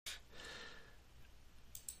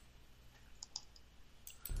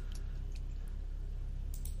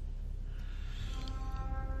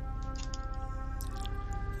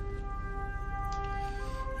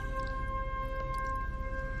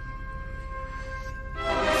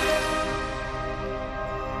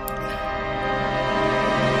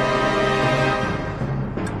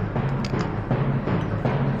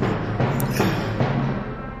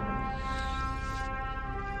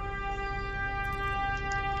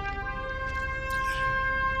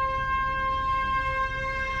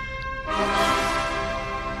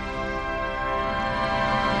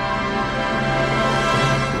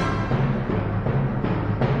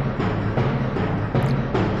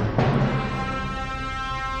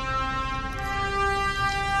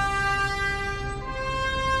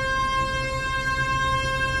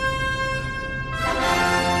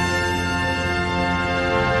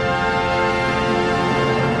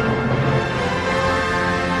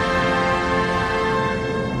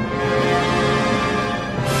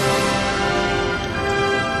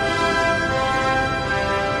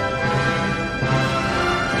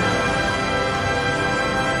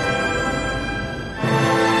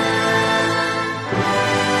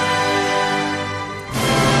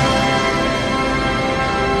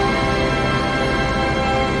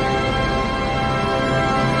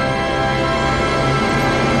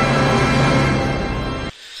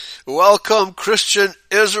Welcome, Christian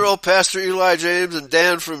Israel, Pastor Eli James and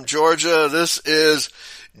Dan from Georgia. This is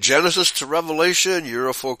Genesis to Revelation,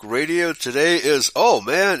 Eurofolk Radio. Today is,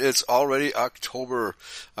 it's already October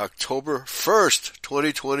 1st,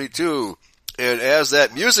 2022. And as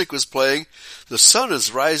that music was playing, the sun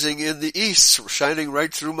is rising in the east, shining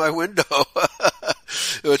right through my window.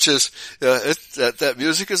 Which is, that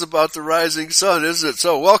music is about the rising sun, isn't it?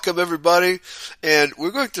 So welcome everybody. And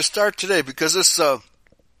we're going to start today because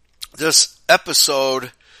this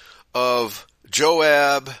episode of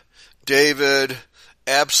Joab, David,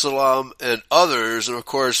 Absalom, and others, and of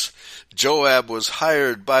course, Joab was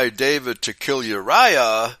hired by David to kill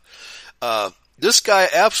Uriah. This guy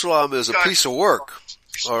Absalom is a piece of work.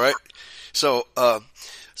 All right. So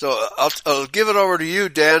I'll give it over to you,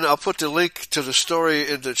 Dan. I'll put the link to the story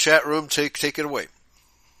in the chat room. Take it away.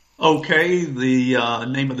 Okay. The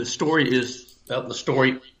name of the story is the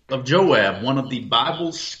story of Joab, one of the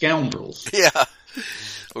Bible's scoundrels. Yeah.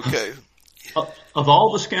 Okay. Of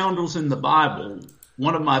all the scoundrels in the Bible,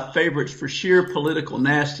 one of my favorites for sheer political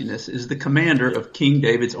nastiness is the commander of King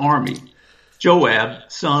David's army,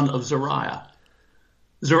 Joab, son of Zeruiah.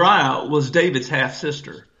 Zeruiah was David's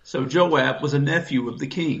half-sister, so Joab was a nephew of the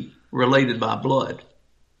king, related by blood.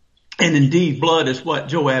 And indeed, blood is what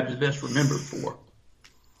Joab is best remembered for.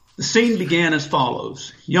 The scene began as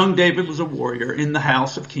follows. Young David was a warrior in the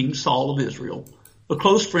house of King Saul of Israel, a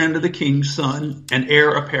close friend of the king's son and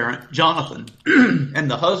heir apparent, Jonathan,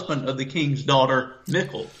 and the husband of the king's daughter,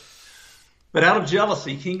 Michal. But out of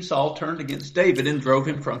jealousy, King Saul turned against David and drove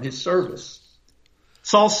him from his service.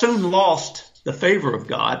 Saul soon lost the favor of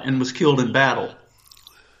God and was killed in battle.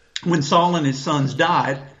 When Saul and his sons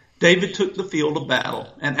died, David took the field of battle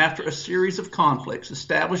and after a series of conflicts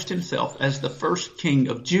established himself as the first king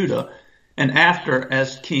of Judah and after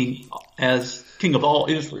as king of all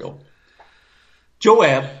Israel.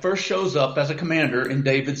 Joab first shows up as a commander in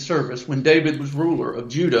David's service when David was ruler of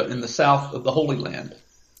Judah in the south of the Holy Land,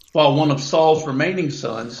 while one of Saul's remaining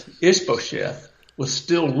sons, Ishbosheth, was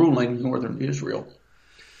still ruling northern Israel.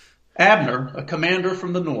 Abner, a commander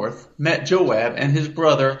from the north, met Joab and his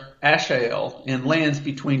brother Asahel in lands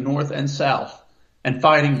between north and south, and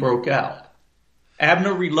fighting broke out.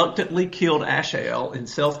 Abner reluctantly killed Asahel in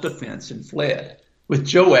self-defense and fled, with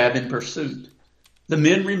Joab in pursuit. The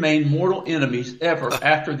men remained mortal enemies ever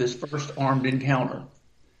after this first armed encounter.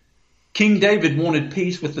 King David wanted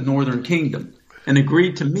peace with the northern kingdom and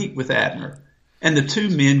agreed to meet with Abner, and the two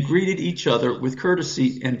men greeted each other with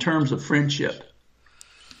courtesy and terms of friendship.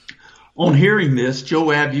 On hearing this,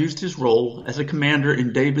 Joab used his role as a commander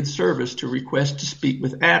in David's service to request to speak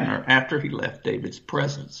with Abner after he left David's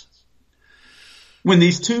presence. When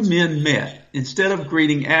these two men met, instead of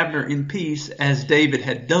greeting Abner in peace as David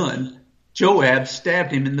had done, Joab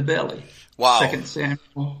stabbed him in the belly. Wow. 2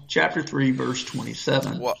 Samuel chapter 3, verse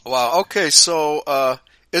 27. Wow. Okay, so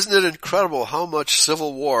isn't it incredible how much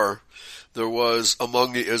civil war there was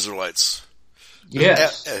among the Israelites?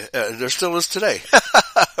 Yes. There still is today.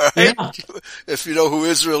 Right? Yeah. If you know who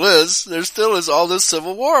Israel is, there still is all this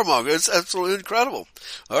civil war among us. It's absolutely incredible.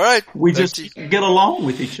 All right. We just can't get along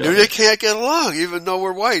with each other. You can't get along, even though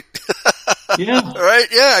we're white. Yeah. All right.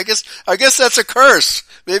 Yeah. I guess that's a curse.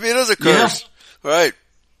 Maybe it is a curse. Yeah. Right.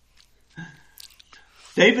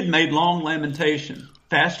 David made long lamentation,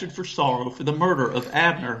 fasted for sorrow for the murder of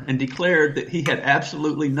Abner, and declared that he had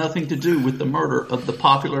absolutely nothing to do with the murder of the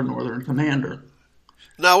popular northern commander.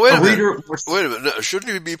 Now, wait a minute.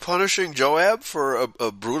 Shouldn't he be punishing Joab for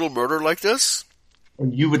a brutal murder like this?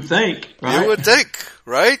 You would think, right? You would think,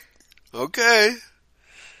 right? Okay.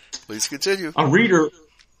 Please continue. A reader...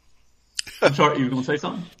 I'm sorry, you were going to say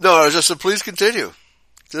something? No, I was just saying, please continue.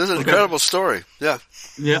 This is an incredible story. Yeah.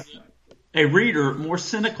 Yeah. A reader more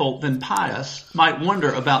cynical than pious might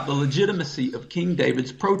wonder about the legitimacy of King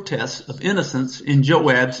David's protests of innocence in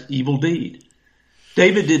Joab's evil deed.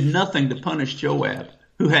 David did nothing to punish Joab,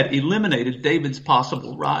 who had eliminated David's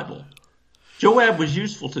possible rival. Joab was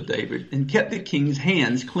useful to David and kept the king's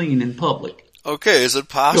hands clean in public. Okay, is it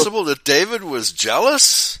possible that David was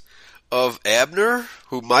jealous of Abner,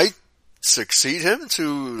 who might succeed him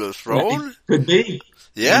to the throne? It could be.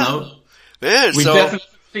 Yeah. Man, we've definitely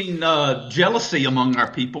seen jealousy among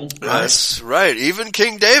our people. Right? That's right. Even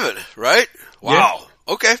King David, right? Wow.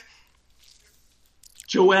 Yeah. Okay.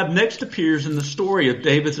 Joab next appears in the story of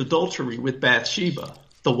David's adultery with Bathsheba,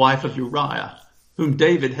 the wife of Uriah, whom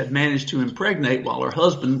David had managed to impregnate while her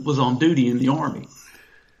husband was on duty in the army.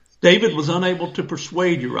 David was unable to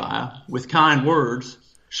persuade Uriah, with kind words,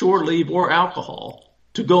 shore leave, or alcohol,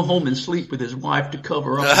 to go home and sleep with his wife to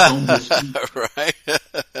cover up his own misdeeds. Right.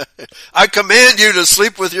 I command you to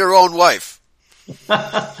sleep with your own wife.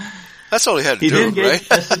 That's all he had to He do, then gave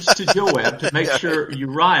right? a message to Joab to make sure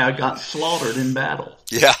Uriah got slaughtered in battle.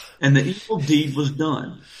 Yeah. And the evil deed was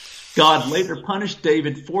done. God later punished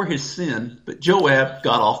David for his sin, but Joab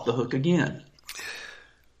got off the hook again.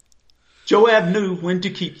 Joab knew when to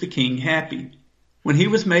keep the king happy. When he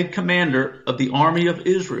was made commander of the army of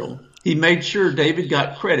Israel, he made sure David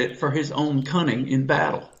got credit for his own cunning in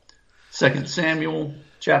battle. 2 Samuel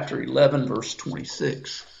chapter 11, verse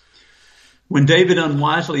 26. When David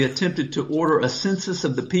unwisely attempted to order a census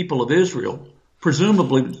of the people of Israel,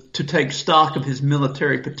 presumably to take stock of his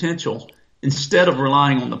military potential instead of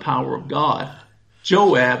relying on the power of God,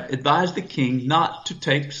 Joab advised the king not to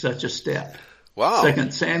take such a step. Wow.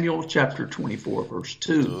 2 Samuel chapter 24, verse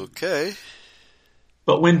 2. Okay.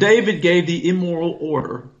 But when David gave the immoral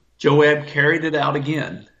order, Joab carried it out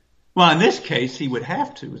again. Well, in this case, he would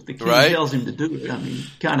have to. If the king tells him to do it, I mean,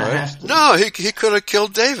 kind of has to. No, he could have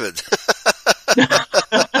killed David. All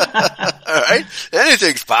right?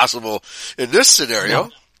 Anything's possible in this scenario. Yeah.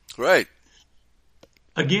 Right.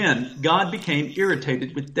 Again, God became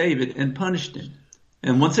irritated with David and punished him.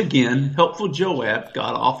 And once again, helpful Joab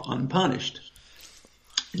got off unpunished.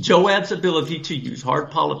 Joab's ability to use hard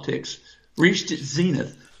politics reached its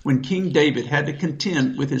zenith when King David had to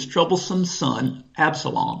contend with his troublesome son,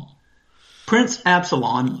 Absalom. Prince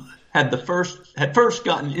Absalom had first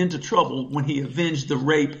gotten into trouble when he avenged the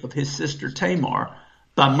rape of his sister Tamar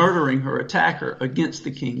by murdering her attacker against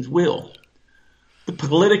the king's will. The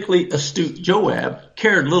politically astute Joab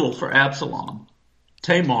cared little for Absalom,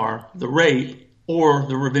 Tamar, the rape, or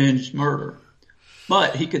the revenge murder.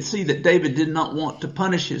 But he could see that David did not want to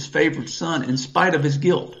punish his favored son in spite of his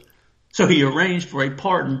guilt, so he arranged for a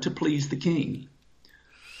pardon to please the king.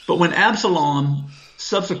 But when Absalom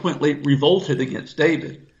subsequently revolted against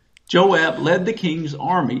David, Joab led the king's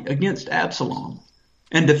army against Absalom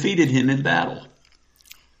and defeated him in battle.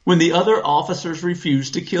 When the other officers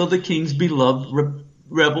refused to kill the king's beloved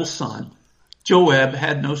rebel son, Joab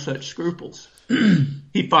had no such scruples.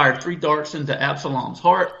 He fired 3 darts into Absalom's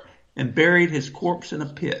heart and buried his corpse in a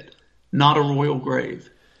pit, not a royal grave.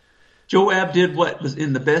 Joab did what was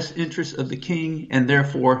in the best interest of the king and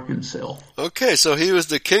therefore himself. Okay, so he was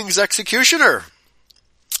the king's executioner.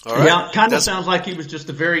 All right. Yeah, kind of sounds like he was just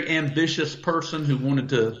a very ambitious person who wanted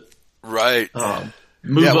to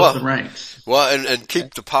move up the ranks. Well, and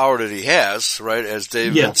keep the power that he has, right, as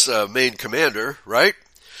David's main commander, right?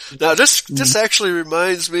 Now, this actually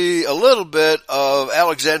reminds me a little bit of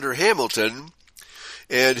Alexander Hamilton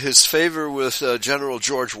and his favor with General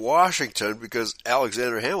George Washington, because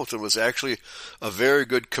Alexander Hamilton was actually a very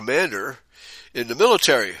good commander in the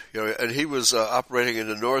military, and he was operating in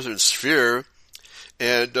the northern sphere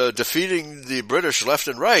and defeating the British left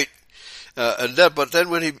and right. But then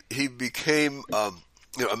when he became a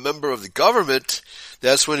member of the government,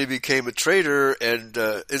 that's when he became a traitor and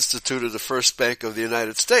instituted the first bank of the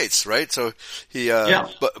United States, right? So he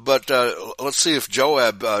but let's see if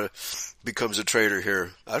Joab becomes a traitor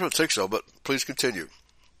here. I don't think so, but please continue.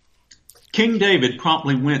 King David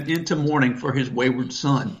promptly went into mourning for his wayward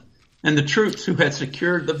son, and the troops who had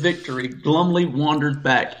secured the victory glumly wandered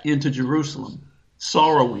back into Jerusalem,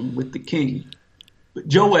 sorrowing with the king. But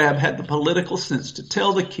Joab had the political sense to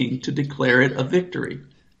tell the king to declare it a victory,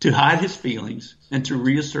 to hide his feelings, and to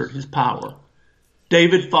reassert his power.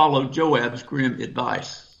 David followed Joab's grim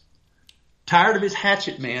advice. Tired of his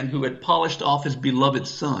hatchet man who had polished off his beloved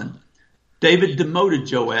son, David demoted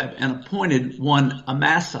Joab and appointed one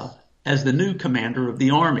Amasa as the new commander of the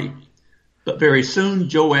army. But very soon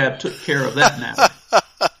Joab took care of that matter.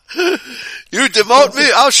 You demote me,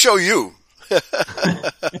 I'll show you.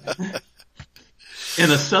 In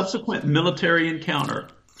a subsequent military encounter,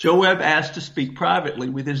 Joab asked to speak privately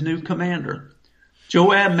with his new commander.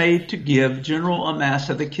 Joab made to give General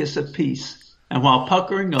Amasa the kiss of peace, and while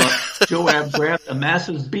puckering up, Joab grabbed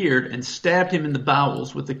Amasa's beard and stabbed him in the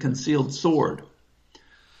bowels with a concealed sword.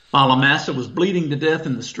 While Amasa was bleeding to death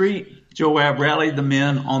in the street, Joab rallied the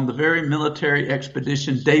men on the very military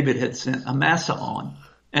expedition David had sent Amasa on,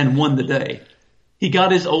 and won the day. He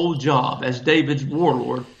got his old job as David's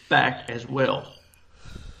warlord back as well.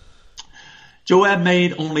 Joab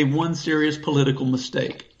made only one serious political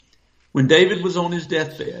mistake. When David was on his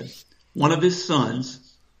deathbed, one of his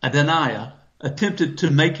sons, Adoniah, attempted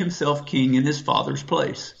to make himself king in his father's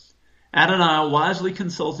place. Adoniah wisely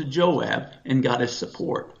consulted Joab and got his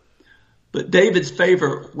support. But David's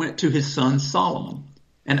favor went to his son Solomon,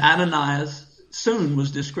 and Adoniah's soon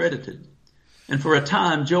was discredited. And for a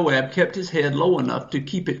time, Joab kept his head low enough to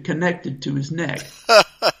keep it connected to his neck.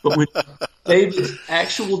 But when David's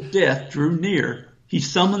actual death drew near, he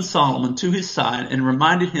summoned Solomon to his side and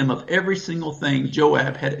reminded him of every single thing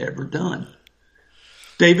Joab had ever done.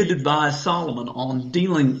 David advised Solomon on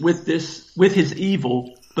dealing with his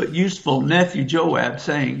evil but useful nephew Joab,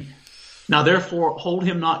 saying, "Now therefore hold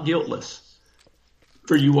him not guiltless,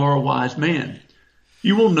 for you are a wise man.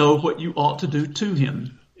 You will know what you ought to do to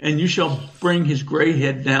him, and you shall bring his gray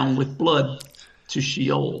head down with blood to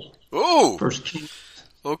Sheol." Oh, First Kings.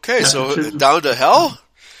 Okay, so down to hell?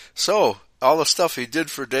 So, all the stuff he did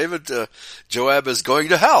for David, Joab is going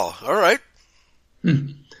to hell. All right.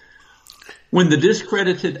 When the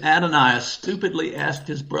discredited Adoniah stupidly asked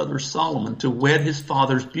his brother Solomon to wed his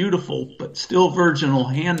father's beautiful but still virginal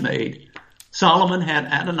handmaid, Solomon had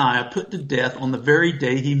Adoniah put to death on the very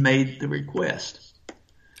day he made the request.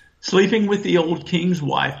 Sleeping with the old king's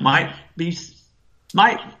wife might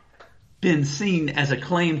been seen as a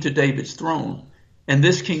claim to David's throne, and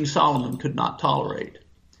this King Solomon could not tolerate.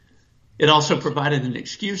 It also provided an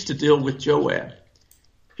excuse to deal with Joab.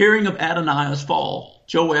 Hearing of Adoniah's fall,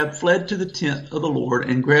 Joab fled to the tent of the Lord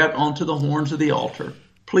and grabbed onto the horns of the altar,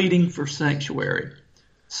 pleading for sanctuary.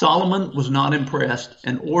 Solomon was not impressed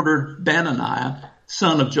and ordered Benaiah,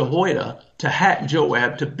 son of Jehoiada, to hack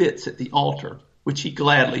Joab to bits at the altar, which he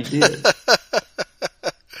gladly did.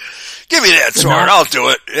 Give me that sword, I'll do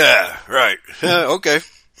it. Yeah, right. Okay.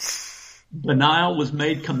 Benaiah was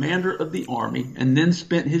made commander of the army and then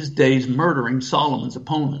spent his days murdering Solomon's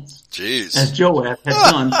opponents. Jeez. As Joab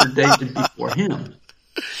had done for David before him.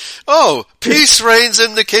 Oh, peace reigns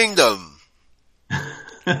in the kingdom.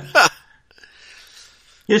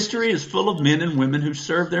 History is full of men and women who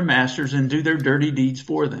serve their masters and do their dirty deeds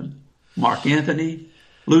for them. Mark Antony,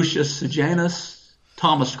 Lucius Sejanus,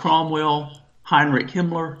 Thomas Cromwell, Heinrich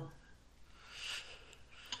Himmler,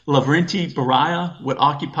 Lavrenti Beria would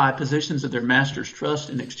occupy positions of their master's trust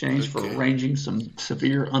in exchange for arranging some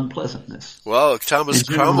severe unpleasantness. Well,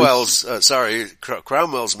 Cromwell's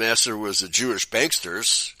master was the Jewish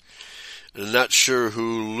banksters. I'm not sure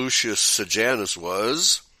who Lucius Sejanus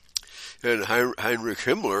was. And Heinrich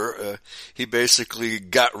Himmler, he basically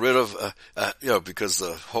got rid of, because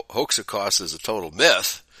the Hoaxacost is a total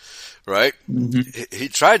myth. Right? Mm-hmm. He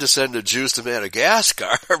tried to send the Jews to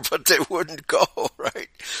Madagascar, but they wouldn't go, right?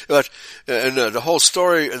 And the whole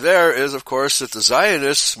story there is, of course, that the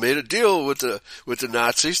Zionists made a deal with the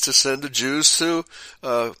Nazis to send the Jews to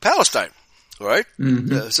Palestine, right?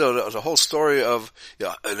 Mm-hmm. So the whole story of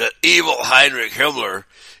the evil Heinrich Himmler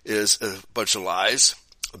is a bunch of lies.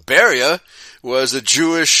 Beria was a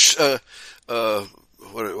Jewish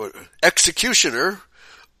executioner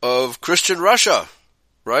of Christian Russia,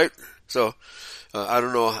 right? So, I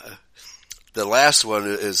don't know. The last one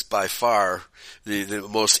is by far the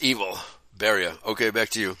most evil. Beria. Okay, back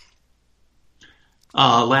to you.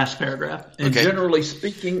 Last paragraph. And generally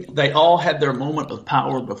speaking, they all had their moment of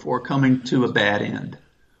power before coming to a bad end.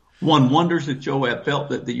 One wonders if Joab felt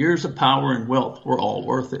that the years of power and wealth were all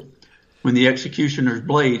worth it when the executioner's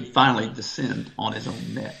blade finally descended on his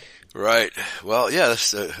own neck. Right. Well,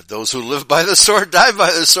 yes, those who live by the sword die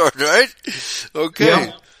by the sword, right? Okay.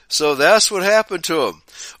 Yeah. So that's what happened to him.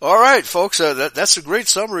 All right, folks, that's a great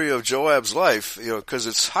summary of Joab's life, because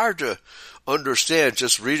it's hard to understand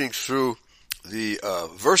just reading through the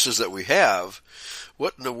verses that we have.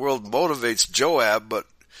 What in the world motivates Joab? But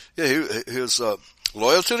he was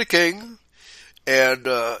loyal to the king, and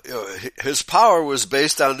his power was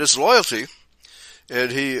based on this loyalty,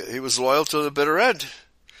 and he was loyal to the bitter end.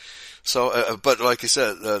 So, but like he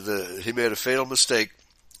said, he made a fatal mistake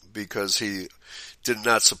because he did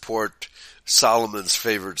not support David's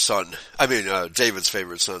favorite son,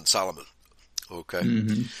 Solomon. Okay.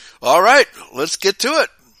 Mm-hmm. All right, let's get to it.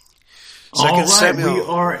 Samuel. We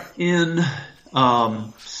are in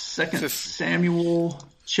 2 Samuel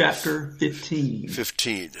chapter 15.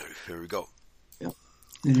 15. Here we go. Yep.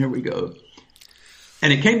 And here we go.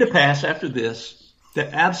 And it came to pass after this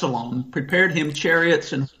that Absalom prepared him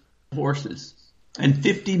chariots and horses, and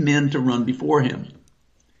 50 men to run before him.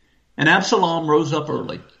 And Absalom rose up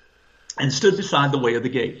early, and stood beside the way of the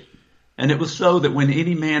gate. And it was so that when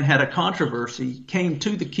any man had a controversy, came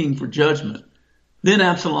to the king for judgment, then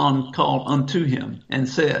Absalom called unto him, and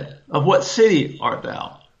said, Of what city art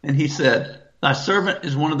thou? And he said, Thy servant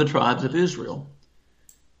is one of the tribes of Israel.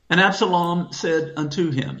 And Absalom said unto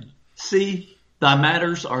him, See, thy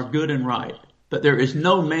matters are good and right, but there is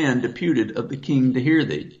no man deputed of the king to hear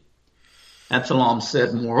thee. Absalom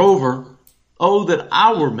said, Moreover, Oh, that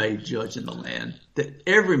I were made judge in the land, that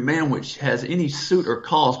every man which has any suit or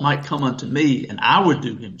cause might come unto me, and I would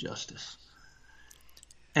do him justice.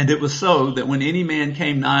 And it was so that when any man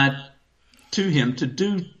came nigh to him to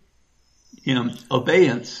do him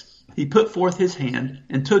obeisance, he put forth his hand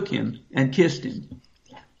and took him and kissed him.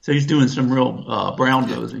 So he's doing some real brown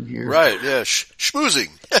nosing here. Right, yeah, schmoozing.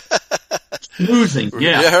 Schmoozing,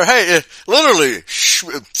 yeah. Yeah, right, literally.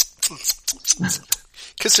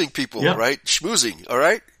 Kissing people, Yep. right? Schmoozing, all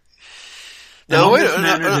right? Now, wait a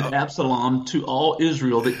minute. Did Absalom to all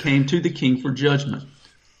Israel that came to the king for judgment.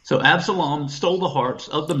 So Absalom stole the hearts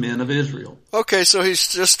of the men of Israel. Okay, so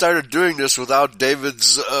he's just started doing this without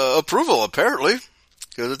David's approval, apparently.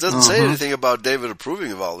 Because it doesn't say anything about David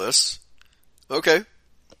approving of all this. Okay.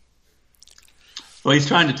 Well, he's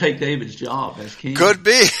trying to take David's job as king. Could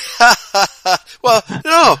be. Well,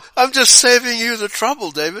 no, I'm just saving you the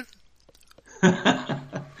trouble, David.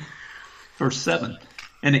 Verse 7.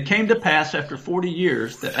 And it came to pass after 40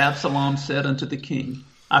 years that Absalom said unto the king,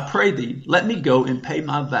 I pray thee, let me go and pay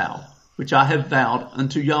my vow, which I have vowed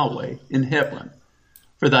unto Yahweh in Hebron.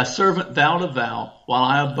 For thy servant vowed a vow while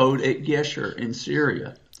I abode at Geshur in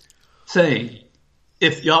Syria, saying,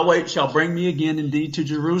 if Yahweh shall bring me again indeed to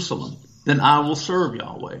Jerusalem, then I will serve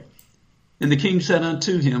Yahweh. And the king said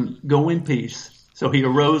unto him, go in peace. So he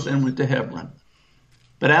arose and went to Hebron.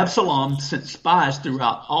 But Absalom sent spies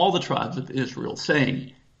throughout all the tribes of Israel,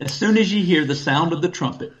 saying, as soon as ye hear the sound of the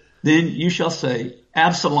trumpet, then you shall say,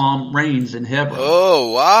 Absalom reigns in Hebron.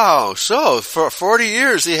 Oh, wow. So for 40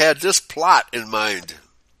 years he had this plot in mind.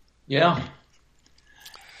 Yeah.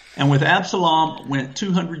 And with Absalom went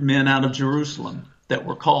 200 men out of Jerusalem that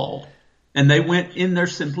were called, and they went in their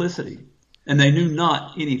simplicity, and they knew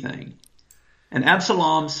not anything. And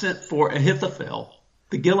Absalom sent for Ahithophel,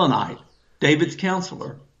 the Gilonite, David's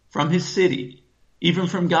counselor, from his city, even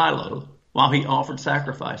from Gilo, while he offered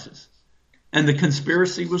sacrifices. And the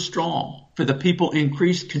conspiracy was strong, for the people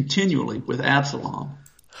increased continually with Absalom.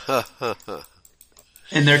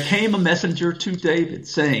 And there came a messenger to David,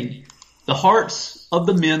 saying, the hearts of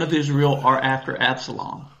the men of Israel are after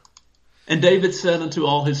Absalom. And David said unto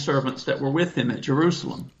all his servants that were with him at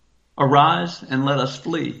Jerusalem, arise and let us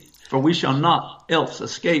flee, for we shall not else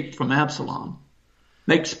escape from Absalom.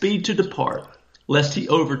 Make speed to depart, lest he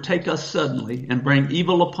overtake us suddenly and bring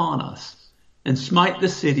evil upon us, and smite the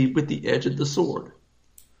city with the edge of the sword.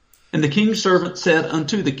 And the king's servant said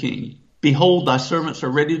unto the king, behold, thy servants are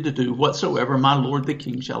ready to do whatsoever my lord the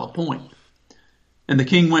king shall appoint. And the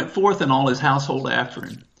king went forth and all his household after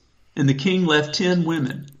him. And the king left 10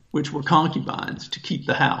 women, which were concubines, to keep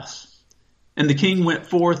the house. And the king went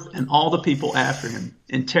forth and all the people after him,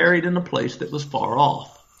 and tarried in a place that was far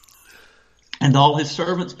off. And all his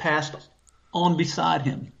servants passed on beside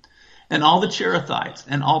him, and all the Cherethites,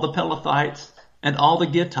 and all the Pelethites, and all the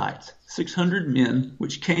Gittites, 600 men,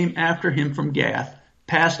 which came after him from Gath,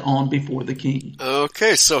 passed on before the king.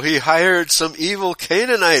 Okay, so he hired some evil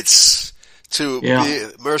Canaanites to be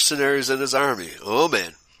mercenaries in his army. Oh,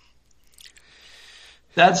 man.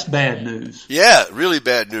 That's bad news. Yeah, really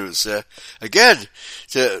bad news. Again,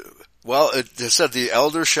 it said the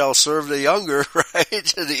elder shall serve the younger,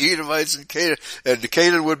 right? And the Edomites and Canaan. And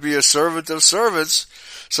Canaan would be a servant of servants.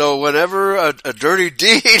 So whenever a dirty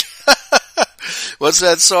deed, what's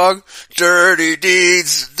that song? Dirty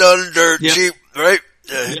deeds done dirt cheap, right?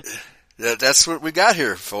 That's what we got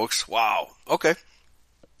here, folks. Wow. Okay.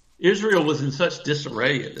 Israel was in such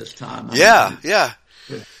disarray at this time. Yeah,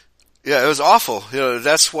 it was awful.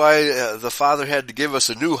 That's why the Father had to give us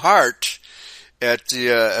a new heart at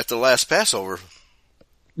the last Passover.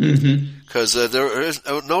 Because there is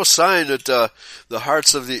no sign that the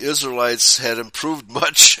hearts of the Israelites had improved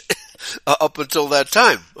much up until that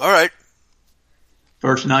time. All right.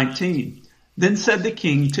 Verse 19. Then said the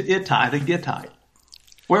king to Ittai the Gittite,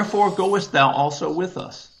 wherefore goest thou also with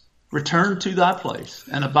us? Return to thy place,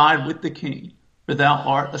 and abide with the king, for thou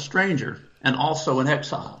art a stranger, and also an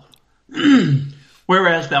exile.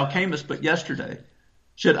 Whereas thou camest but yesterday,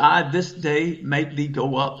 should I this day make thee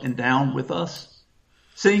go up and down with us?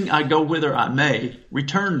 Seeing I go whither I may,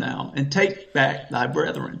 return now, and take back thy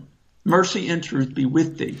brethren. Mercy and truth be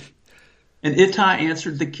with thee. And Ittai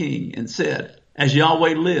answered the king, and said, as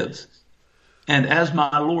Yahweh lives, and as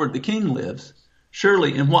my lord the king lives,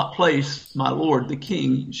 surely in what place my lord the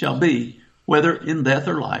king shall be, whether in death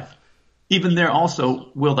or life, even there also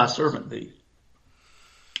will thy servant be.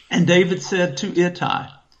 And David said to Ittai,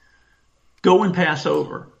 go and pass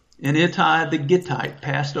over. And Ittai the Gittite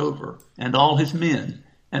passed over, and all his men,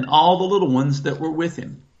 and all the little ones that were with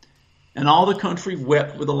him. And all the country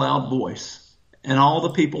wept with a loud voice, and all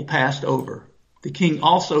the people passed over. The king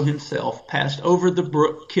also himself passed over the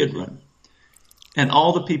brook Kidron, and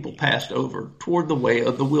all the people passed over toward the way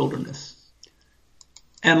of the wilderness.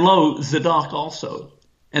 And lo, Zadok also,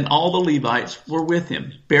 and all the Levites were with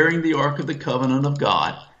him, bearing the ark of the covenant of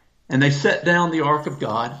God. And they set down the ark of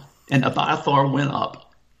God and Abiathar went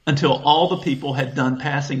up until all the people had done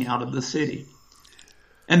passing out of the city.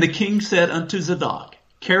 And the king said unto Zadok,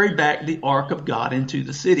 carry back the ark of God into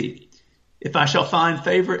the city. If I shall find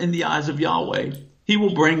favor in the eyes of Yahweh, he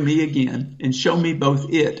will bring me again and show me both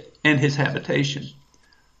it and his habitation.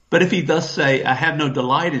 But if he thus say, I have no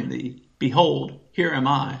delight in thee, behold, here am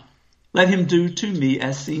I. Let him do to me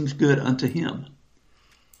as seems good unto him.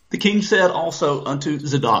 The king said also unto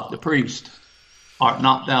Zadok the priest, art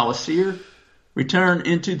not thou a seer? Return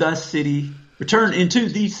into the city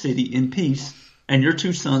in peace, and your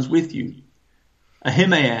 2 sons with you,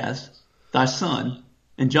 Ahimaaz thy son,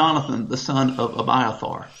 and Jonathan the son of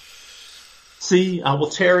Abiathar. See, I will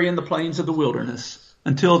tarry in the plains of the wilderness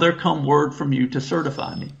until there come word from you to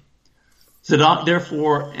certify me. Zadok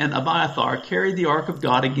therefore and Abiathar carried the ark of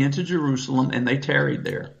God again to Jerusalem, and they tarried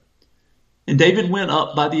there. And David went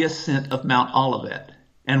up by the ascent of Mount Olivet,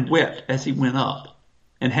 and wept as he went up,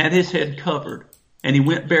 and had his head covered, and he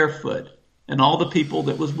went barefoot, and all the people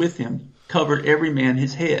that was with him covered every man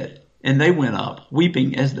his head, and they went up,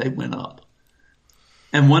 weeping as they went up.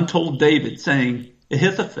 And one told David, saying,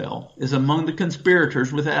 Ahithophel is among the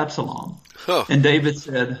conspirators with Absalom. Huh. And David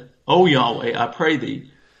said, O Yahweh, I pray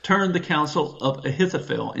thee, turn the counsel of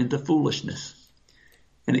Ahithophel into foolishness.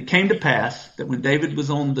 And it came to pass that when David was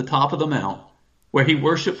on the top of the mount, where he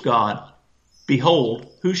worshipped God, behold,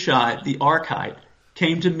 Hushai the Archite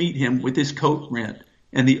came to meet him with his coat rent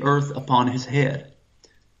and the earth upon his head.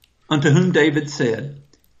 Unto whom David said,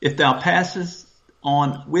 If thou passest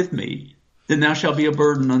on with me, then thou shalt be a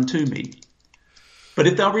burden unto me. But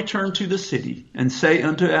if thou return to the city, and say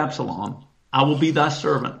unto Absalom, I will be thy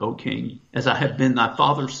servant, O king, as I have been thy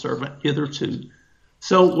father's servant hitherto,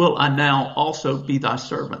 so will I now also be thy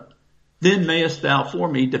servant. Then mayest thou for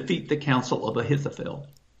me defeat the counsel of Ahithophel.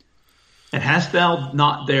 And hast thou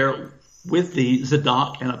not there with thee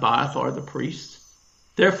Zadok and Abiathar the priests?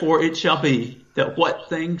 Therefore it shall be that what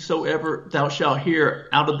thing soever thou shalt hear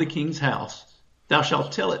out of the king's house, thou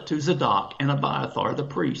shalt tell it to Zadok and Abiathar the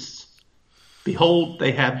priests. Behold,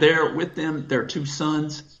 they have there with them their 2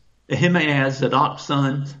 sons, Ahimaaz Zadok's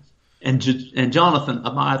son, and Jonathan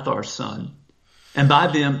Abiathar's son. And by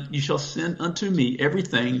them you shall send unto me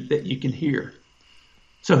everything that you can hear.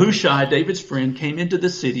 So Hushai, David's friend, came into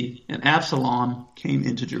the city, and Absalom came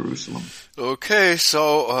into Jerusalem. Okay,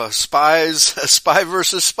 so spy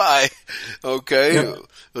versus spy. Okay, yep.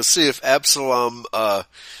 Let's see if Absalom,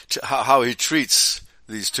 how he treats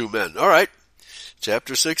these 2 men. All right,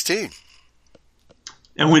 chapter 16.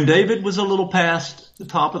 And when David was a little past the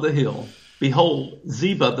top of the hill, behold,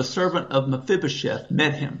 Ziba, the servant of Mephibosheth,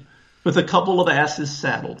 met him, with a couple of asses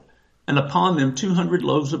saddled, and upon them 200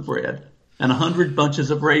 loaves of bread, and 100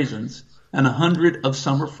 bunches of raisins, and 100 of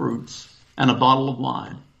summer fruits, and a bottle of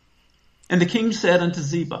wine. And the king said unto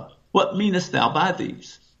Ziba, What meanest thou by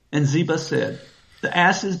these? And Ziba said, The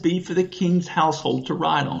asses be for the king's household to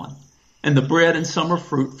ride on, and the bread and summer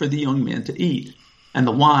fruit for the young men to eat, and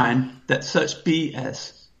the wine that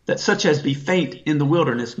such as be faint in the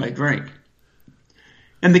wilderness may drink.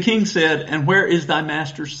 And the king said, And where is thy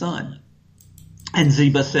master's son? And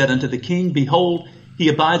Ziba said unto the king, Behold, he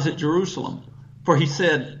abides at Jerusalem. For he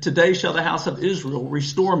said, Today shall the house of Israel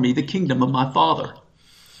restore me the kingdom of my father.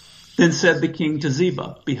 Then said the king to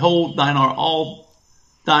Ziba, Behold, thine are all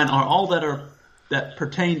that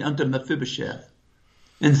pertain unto Mephibosheth.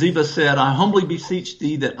 And Ziba said, I humbly beseech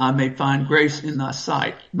thee that I may find grace in thy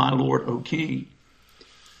sight, my lord, O king.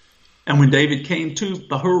 And when David came to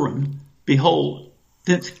Bahurim, behold,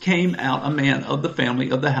 thence came out a man of the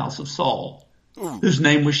family of the house of Saul, whose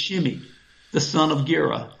name was Shimei, the son of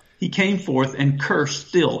Gera. He came forth and cursed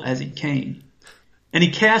still as he came. And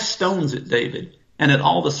he cast stones at David and at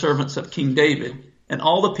all the servants of King David, and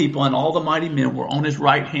all the people and all the mighty men were on his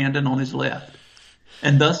right hand and on his left.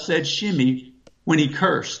 And thus said Shimei when he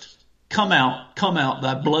cursed, Come out,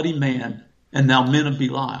 thy bloody man, and thou men of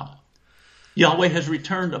Belial. Yahweh has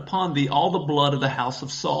returned upon thee all the blood of the house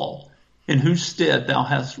of Saul, in whose stead thou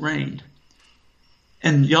hast reigned.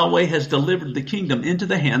 And Yahweh has delivered the kingdom into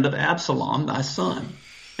the hand of Absalom thy son.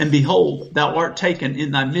 And behold, thou art taken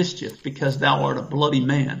in thy mischief, because thou art a bloody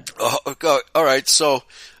man. All right, so,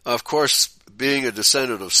 of course, being a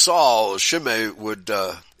descendant of Saul, Shimei would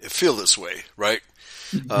feel this way, right?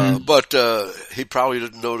 Mm-hmm. But he probably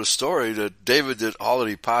didn't know the story that David did all that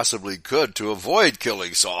he possibly could to avoid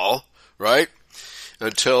killing Saul, right?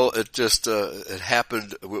 Until it just it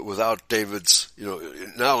happened without David's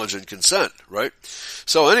knowledge and consent, right?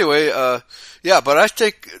 So anyway, but I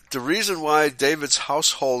think the reason why David's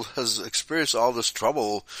household has experienced all this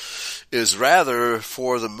trouble is rather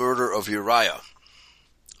for the murder of Uriah.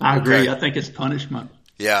 I agree. I think it's punishment.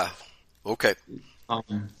 Yeah. Okay.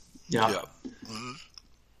 Yeah.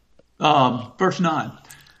 Mm-hmm. Verse 9.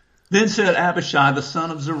 Then said Abishai, the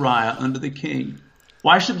son of Zeruiah, unto the king,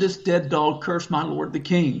 why should this dead dog curse my lord the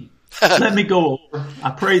king? Let me go over,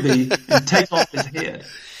 I pray thee, and take off his head.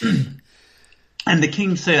 And the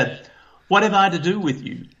king said, what have I to do with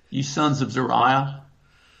you, ye sons of Zeruiah?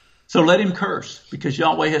 So let him curse, because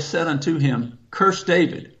Yahweh has said unto him, curse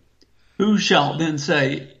David. Who shall then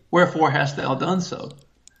say, wherefore hast thou done so?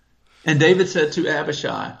 And David said to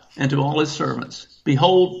Abishai and to all his servants,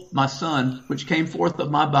 behold, my son, which came forth of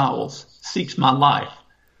my bowels, seeks my life.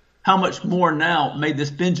 How much more now may this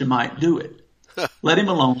Benjamite do it? Let him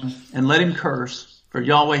alone, and let him curse, for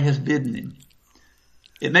Yahweh has bidden him.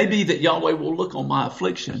 It may be that Yahweh will look on my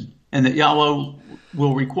affliction, and that Yahweh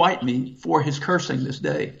will requite me for his cursing this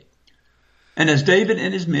day. And as David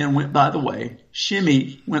and his men went by the way,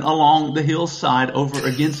 Shimei went along the hillside over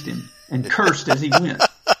against him, and cursed as he went,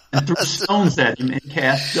 and threw stones at him and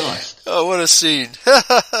cast dust. Oh, what a scene.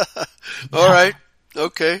 All right.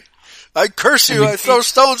 Okay. I curse you. I throw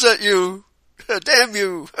stones at you. Damn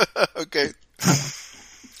you. Okay.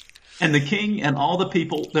 And the king and all the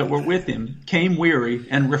people that were with him came weary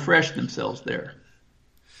and refreshed themselves there.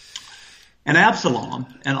 And Absalom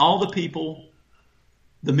and all the people,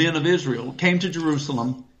 the men of Israel, came to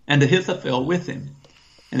Jerusalem, and Ahithophel with him.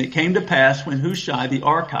 And it came to pass when Hushai the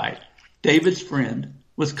Archite, David's friend,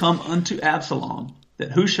 was come unto Absalom,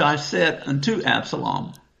 that Hushai said unto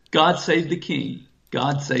Absalom, God save the king,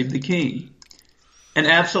 God save the king. And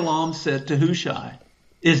Absalom said to Hushai,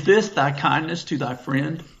 is this thy kindness to thy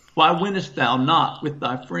friend? Why wentest thou not with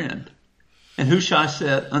thy friend? And Hushai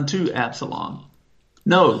said unto Absalom,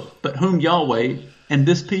 no, but whom Yahweh and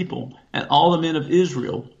this people and all the men of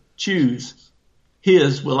Israel choose,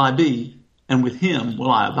 his will I be, and with him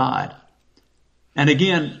will I abide. And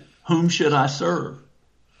again, whom should I serve?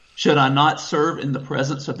 Should I not serve in the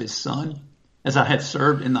presence of his son, as I have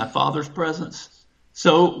served in thy father's presence?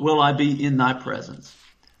 So will I be in thy presence.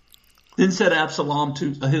 Then said Absalom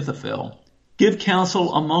to Ahithophel, give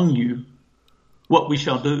counsel among you what we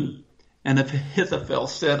shall do. And Ahithophel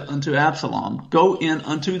said unto Absalom, go in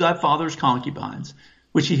unto thy father's concubines,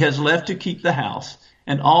 which he has left to keep the house,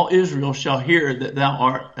 and all Israel shall hear that thou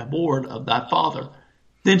art abhorred of thy father.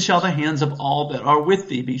 Then shall the hands of all that are with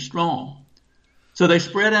thee be strong. So they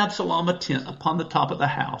spread Absalom a tent upon the top of the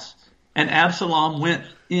house, and Absalom went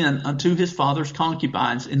in unto his father's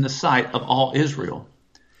concubines in the sight of all Israel.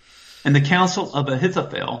 And the counsel of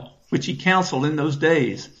Ahithophel, which he counseled in those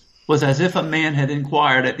days, was as if a man had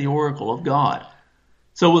inquired at the oracle of God.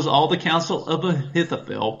 So was all the counsel of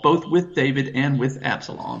Ahithophel, both with David and with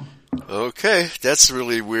Absalom. Okay, that's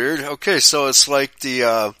really weird. Okay, so it's like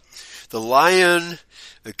the lion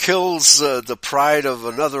kills the pride of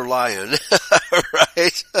another lion,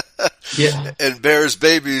 right? Yeah. And bears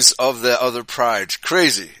babies of the other pride.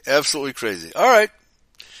 Crazy. Absolutely crazy. All right.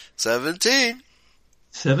 17.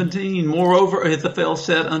 Moreover, Ahithophel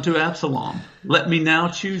said unto Absalom, let me now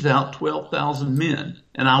choose out 12,000 men,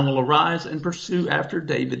 and I will arise and pursue after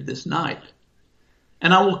David this night.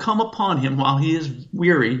 And I will come upon him while he is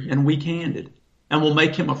weary and weak-handed, and will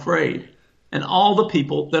make him afraid. And all the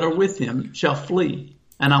people that are with him shall flee,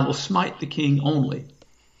 and I will smite the king only.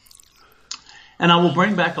 And I will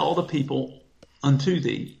bring back all the people unto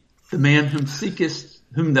thee. The man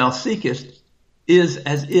whom thou seekest is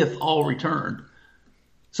as if all returned.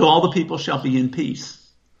 So all the people shall be in peace.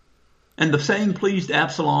 And the saying pleased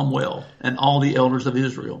Absalom well, and all the elders of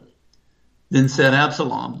Israel. Then said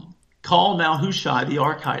Absalom, call now Hushai the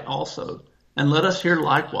Archite also, and let us hear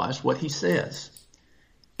likewise what he says.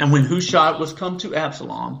 And when Hushai was come to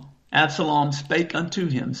Absalom, Absalom spake unto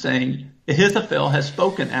him, saying, Ahithophel has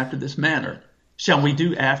spoken after this manner. Shall we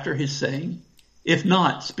do after his saying? If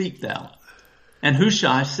not, speak thou. And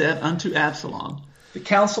Hushai said unto Absalom, the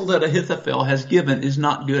counsel that Ahithophel has given is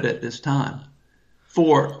not good at this time.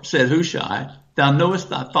 For, said Hushai, thou knowest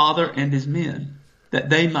thy father and his men, that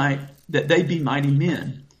they be mighty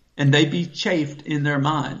men, and they be chafed in their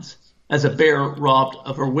minds, as a bear robbed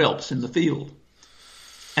of her whelps in the field.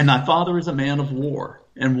 And thy father is a man of war,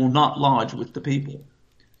 and will not lodge with the people.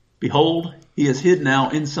 Behold, he is hid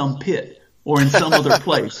now in some pit, or in some other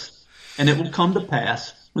place. And it will come to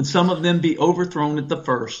pass, when some of them be overthrown at the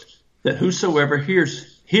first, that whosoever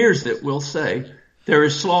hears it will say, there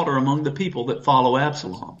is slaughter among the people that follow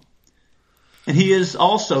Absalom. And he is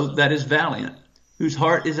also that is valiant, whose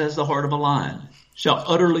heart is as the heart of a lion, shall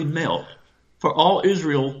utterly melt. For all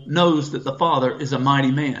Israel knows that the father is a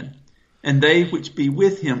mighty man, and they which be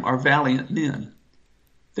with him are valiant men.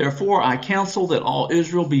 Therefore I counsel that all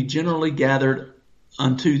Israel be generally gathered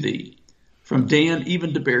unto thee. from Dan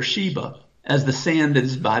even to Beersheba, as the sand that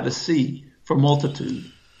is by the sea, for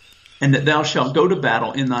multitude, and that thou shalt go to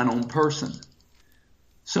battle in thine own person.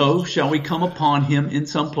 So shall we come upon him in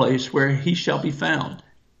some place where he shall be found,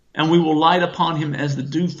 and we will light upon him as the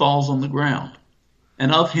dew falls on the ground.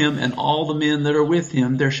 And of him and all the men that are with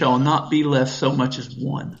him there shall not be left so much as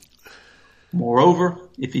one. Moreover,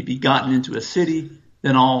 if he be gotten into a city,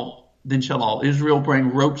 then shall all Israel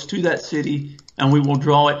bring ropes to that city, and we will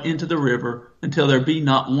draw it into the river until there be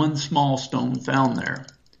not one small stone found there.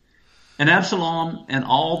 And Absalom and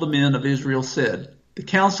all the men of Israel said, the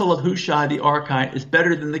counsel of Hushai the Archite is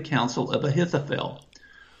better than the counsel of Ahithophel.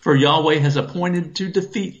 For Yahweh has appointed to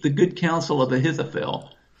defeat the good counsel of Ahithophel,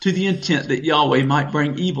 to the intent that Yahweh might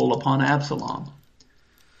bring evil upon Absalom.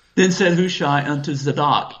 Then said Hushai unto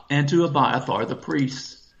Zadok and to Abiathar the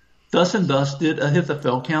priests, thus and thus did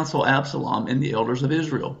Ahithophel counsel Absalom and the elders of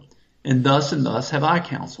Israel, and thus have I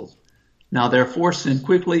counseled. Now therefore send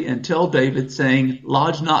quickly and tell David, saying,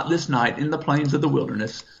 lodge not this night in the plains of the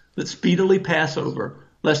wilderness, but speedily pass over,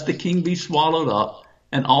 lest the king be swallowed up,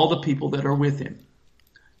 and all the people that are with him.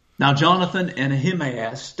 Now Jonathan and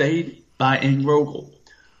Ahimaaz stayed by Enrogel,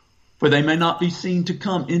 for they may not be seen to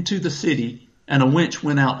come into the city, and a wench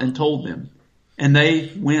went out and told them. And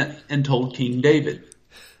they went and told King David.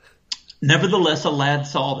 Nevertheless a lad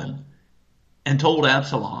saw them, and told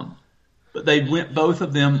Absalom. But they went both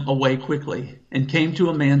of them away quickly, and came to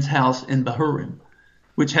a man's house in Bahurim,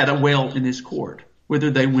 which had a well in his court, whither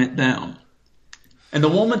they went down. And the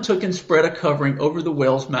woman took and spread a covering over the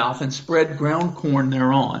well's mouth, and spread ground corn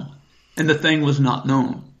thereon, and the thing was not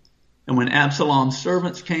known. And when Absalom's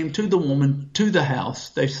servants came to the woman to the house,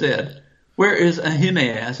 they said, where is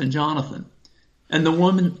Ahimaaz and Jonathan? And the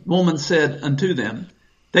woman said unto them,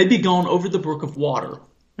 they be gone over the brook of water.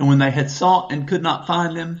 And when they had sought and could not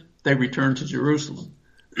find them, they returned to Jerusalem.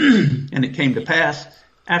 And it came to pass,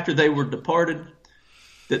 after they were departed,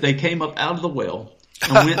 that they came up out of the well,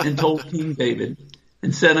 and went and told King David,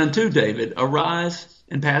 and said unto David, arise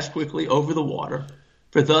and pass quickly over the water,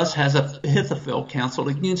 for thus has Ahithophel counseled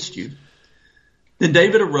against you. Then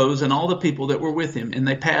David arose and all the people that were with him, and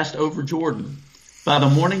they passed over Jordan. By the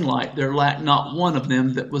morning light there lacked not one of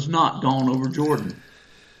them that was not gone over Jordan.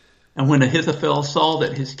 And when Ahithophel saw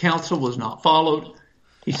that his counsel was not followed,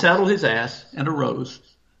 he saddled his ass and arose,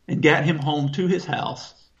 and gat him home to his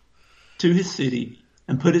house, to his city,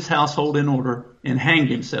 and put his household in order, and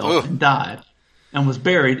hanged himself, and died, and was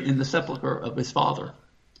buried in the sepulchre of his father.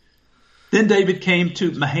 Then David came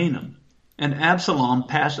to Mahanaim, and Absalom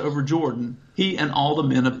passed over Jordan, he and all the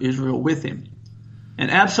men of Israel with him.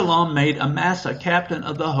 And Absalom made Amasa captain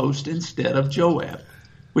of the host instead of Joab,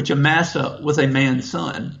 which Amasa was a man's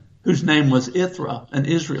son, whose name was Ithra, an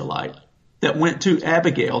Israelite, that went to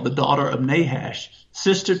Abigail, the daughter of Nahash,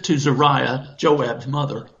 sister to Zeruiah, Joab's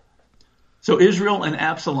mother. So Israel and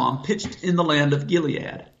Absalom pitched in the land of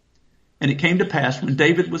Gilead. And it came to pass when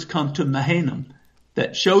David was come to Mahanaim,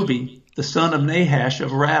 that Shobi, the son of Nahash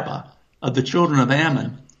of Rabbah, of the children of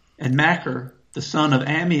Ammon, and Machir, the son of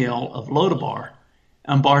Amiel of Lodabar,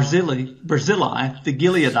 and Barzillai, the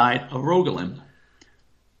Gileadite of Rogelim,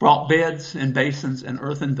 brought beds and basins and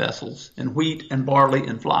earthen vessels, and wheat and barley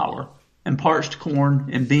and flour, and parched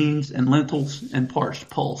corn and beans and lentils and parched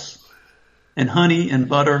pulse, and honey and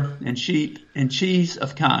butter and sheep and cheese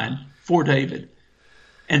of kine for David,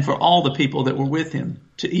 and for all the people that were with him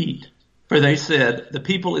to eat. For they said, the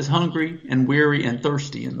people is hungry and weary and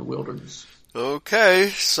thirsty in the wilderness. Okay,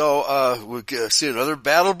 so we'll see another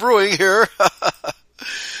battle brewing here.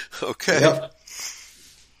 Okay. Yep.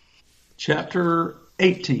 Chapter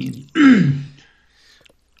 18.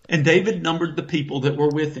 And David numbered the people that were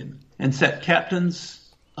with him, and set captains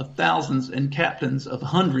of thousands and captains of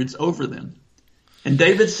hundreds over them. And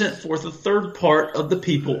David sent forth a third part of the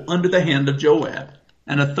people under the hand of Joab,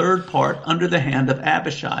 and a third part under the hand of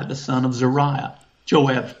Abishai the son of Zeruiah,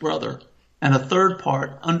 Joab's brother, and a third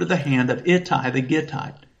part under the hand of Ittai the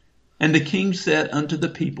Gittite. And the king said unto the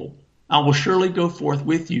people, I will surely go forth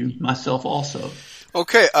with you myself also.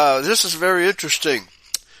 Okay, this is very interesting.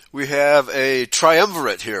 We have a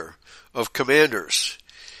triumvirate here of commanders.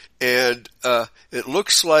 And it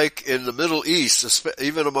looks like in the Middle East,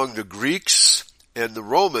 even among the Greeks and the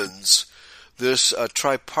Romans, this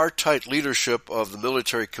tripartite leadership of the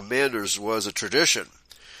military commanders was a tradition.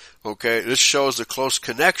 Okay, this shows the close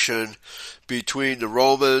connection between the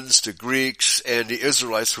Romans, the Greeks, and the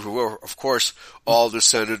Israelites, who were, of course, all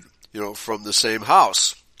descended, from the same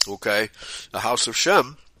house. Okay, the house of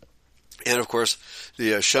Shem, and of course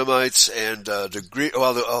the Shemites and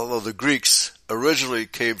although the Greeks originally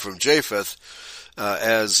came from Japheth,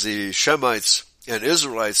 as the Shemites and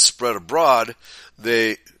Israelites spread abroad,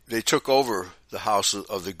 they took over the house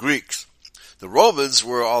of the Greeks. The Romans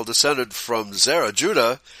were all descended from Zerah,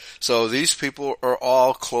 Judah, so these people are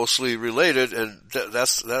all closely related, and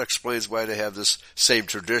that explains why they have this same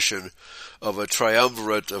tradition of a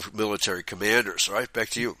triumvirate of military commanders. All right, back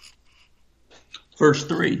to you. Verse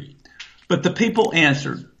 3, but the people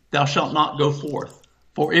answered, thou shalt not go forth,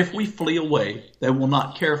 for if we flee away, they will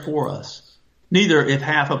not care for us. Neither if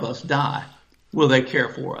half of us die, will they care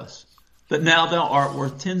for us. But now thou art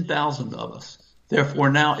worth 10,000 of us. Therefore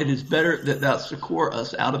now it is better that thou succor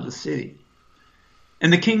us out of the city.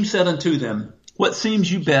 And the king said unto them, what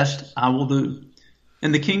seems you best, I will do.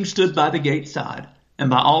 And the king stood by the gate side, and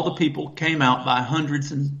by all the people came out by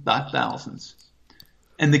hundreds and by thousands.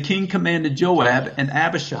 And the king commanded Joab and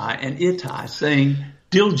Abishai and Ittai, saying,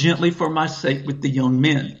 deal gently for my sake with the young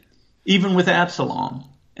men, even with Absalom.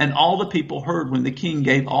 And all the people heard when the king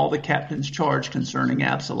gave all the captains charge concerning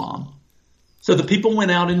Absalom. So the people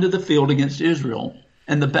went out into the field against Israel,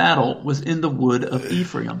 and the battle was in the wood of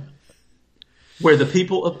Ephraim, where the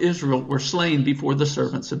people of Israel were slain before the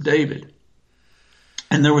servants of David.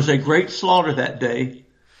 And there was a great slaughter that day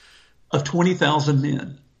of 20,000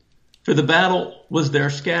 men. For the battle was there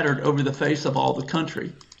scattered over the face of all the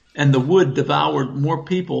country, and the wood devoured more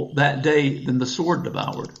people that day than the sword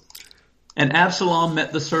devoured. And Absalom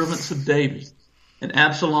met the servants of David, and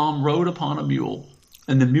Absalom rode upon a mule,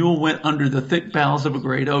 and the mule went under the thick boughs of a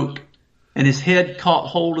great oak, and his head caught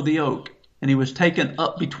hold of the oak, and he was taken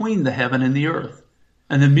up between the heaven and the earth,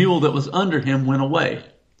 and the mule that was under him went away.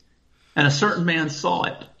 And a certain man saw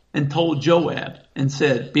it, and told Joab, and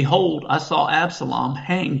said, behold, I saw Absalom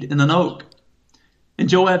hanged in an oak. And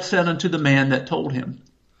Joab said unto the man that told him,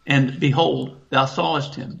 and behold, thou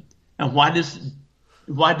sawest him, and why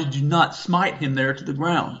did you not smite him there to the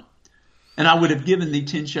ground? And I would have given thee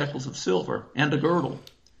 10 shekels of silver and a girdle.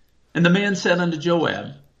 And the man said unto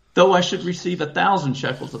Joab, though I should receive 1,000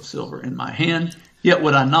 shekels of silver in my hand, yet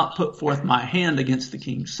would I not put forth my hand against the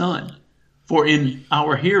king's son. For in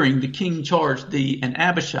our hearing the king charged thee and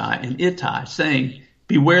Abishai and Ittai, saying,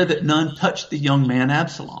 beware that none touch the young man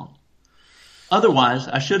Absalom. Otherwise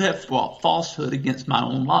I should have fought falsehood against my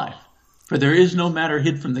own life. For there is no matter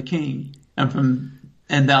hid from the king,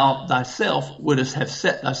 and thou thyself wouldest have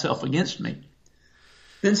set thyself against me.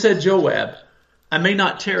 Then said Joab, I may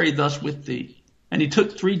not tarry thus with thee. And he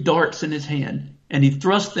took 3 darts in his hand, and he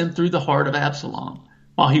thrust them through the heart of Absalom,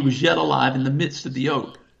 while he was yet alive in the midst of the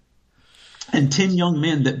oak. And 10 young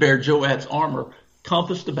men that bare Joab's armor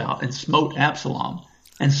compassed about and smote Absalom,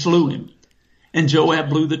 and slew him. And Joab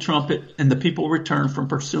blew the trumpet, and the people returned from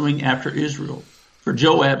pursuing after Israel, for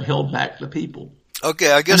Joab held back the people.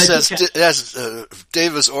 Okay, I guess that's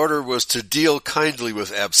David's order was to deal kindly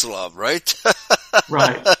with Absalom, right?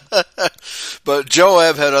 Right. But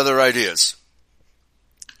Joab had other ideas.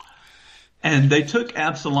 And they took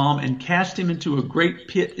Absalom and cast him into a great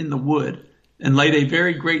pit in the wood, and laid a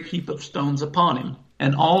very great heap of stones upon him.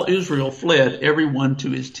 And all Israel fled, every one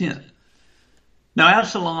to his tent. Now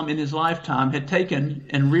Absalom in his lifetime had taken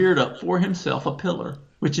and reared up for himself a pillar,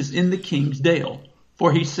 which is in the king's dale.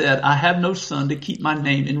 For he said, I have no son to keep my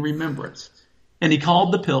name in remembrance. And he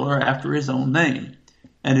called the pillar after his own name.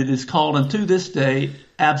 And it is called unto this day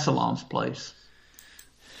Absalom's place.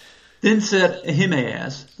 Then said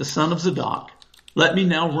Ahimaaz, the son of Zadok, let me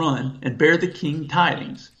now run and bear the king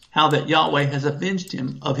tidings, how that Yahweh has avenged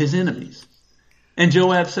him of his enemies. And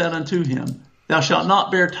Joab said unto him, thou shalt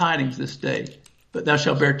not bear tidings this day, but thou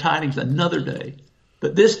shalt bear tidings another day.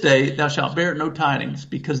 But this day thou shalt bear no tidings,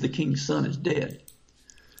 because the king's son is dead.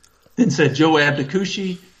 Then said Joab to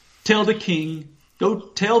Cushi, go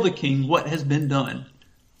tell the king what has been done.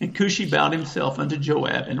 And Cushi bowed himself unto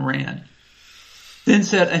Joab and ran. Then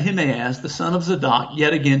said Ahimaaz, the son of Zadok,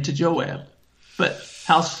 yet again to Joab, But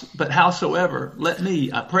howsoever, let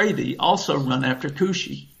me, I pray thee, also run after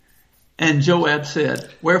Cushi. And Joab said,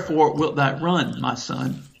 wherefore wilt thou run, my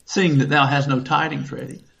son, seeing that thou hast no tidings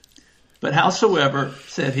ready? But howsoever,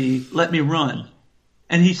 said he, let me run.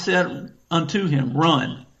 And he said unto him,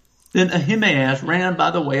 run. Then Ahimaaz ran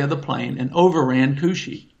by the way of the plain and overran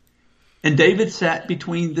Cushi. And David sat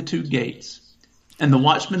between the 2 gates. And the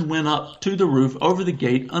watchman went up to the roof over the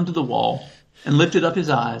gate unto the wall, and lifted up his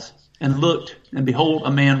eyes, and looked, and behold,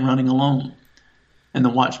 a man running alone. And the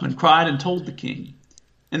watchman cried and told the king.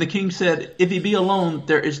 And the king said, if he be alone,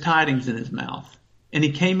 there is tidings in his mouth. And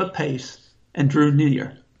he came apace, and drew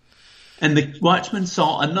near. And the watchman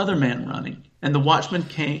saw another man running. And the watchman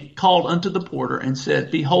called unto the porter, and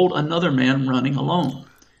said, behold, another man running alone.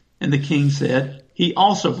 And the king said, he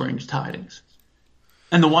also brings tidings.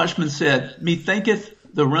 And the watchman said, methinketh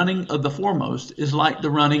the running of the foremost is like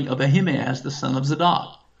the running of Ahimaaz, the son of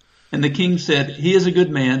Zadok. And the king said, he is a good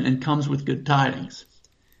man and comes with good tidings.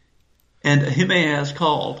 And Ahimaaz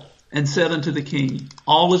called and said unto the king,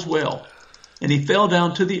 all is well. And he fell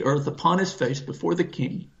down to the earth upon his face before the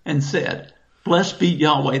king and said, blessed be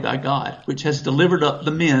Yahweh thy God, which has delivered up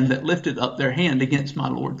the men that lifted up their hand against my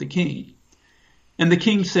lord the king. And the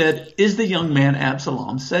king said, is the young man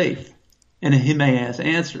Absalom safe? And Ahimaaz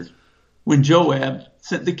answered, when Joab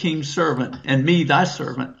sent the king's servant and me thy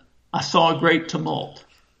servant, I saw a great tumult,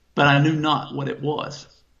 but I knew not what it was.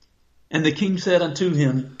 And the king said unto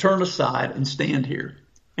him, turn aside and stand here.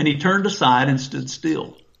 And he turned aside and stood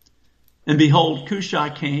still. And behold,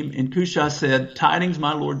 Cushai came, and Cushai said, tidings,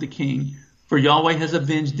 my lord the king, for Yahweh has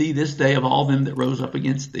avenged thee this day of all them that rose up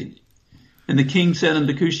against thee. And the king said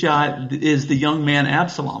unto Cushai, is the young man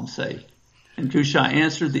Absalom safe? And Cushai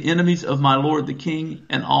answered, the enemies of my lord the king,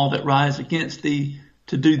 and all that rise against thee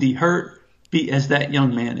to do thee hurt, be as that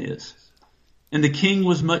young man is. And the king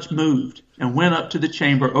was much moved, and went up to the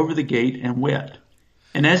chamber over the gate, and wept.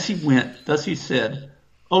 And as he went, thus he said,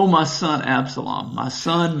 O my son Absalom, my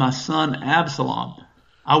son Absalom,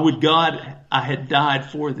 I would God I had died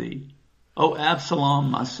for thee. O Absalom,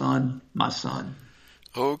 my son, my son.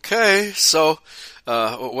 Okay, so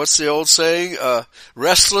what's the old saying?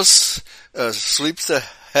 Restless sleeps the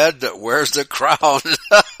head that wears the crown.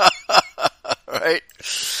 Right?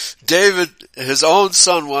 David, his own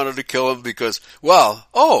son, wanted to kill him because,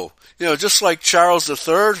 just like Charles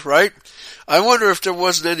III, right? I wonder if there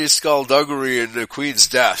wasn't any skullduggery in the Queen's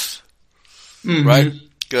death, right?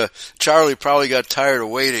 Charlie probably got tired of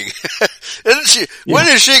waiting. Isn't she? Yeah. When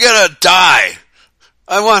is she gonna die?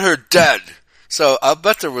 I want her dead. So I'll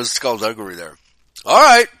bet there was skullduggery there. All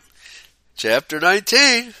right, chapter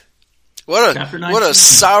 19. What a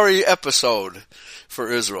sorry episode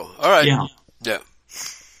for Israel. All right, yeah.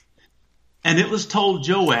 And it was told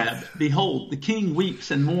Joab, behold, the king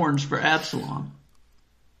weeps and mourns for Absalom.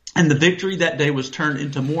 And the victory that day was turned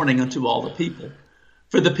into mourning unto all the people.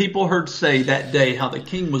 For the people heard say that day how the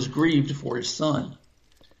king was grieved for his son.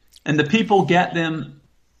 And the people gat them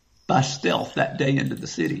by stealth that day into the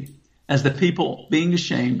city, as the people, being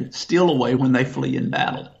ashamed, steal away when they flee in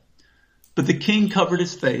battle. But the king covered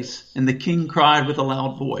his face, and the king cried with a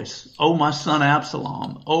loud voice, O my son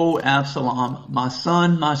Absalom, O Absalom, my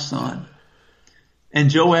son, my son. And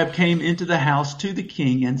Joab came into the house to the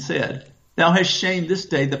king and said, Thou hast shamed this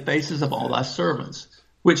day the faces of all thy servants,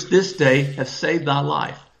 which this day have saved thy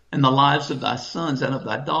life, and the lives of thy sons and of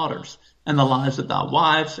thy daughters, and the lives of thy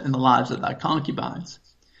wives, and the lives of thy concubines,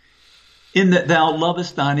 in that thou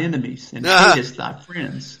lovest thine enemies, and hatest thy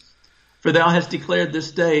friends. For thou hast declared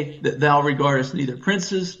this day that thou regardest neither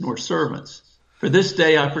princes nor servants. For this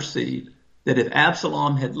day I perceive that if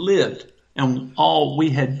Absalom had lived, and all we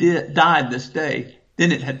had died this day,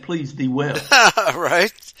 then it had pleased thee well.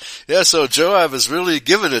 Right? Yeah, so Joab is really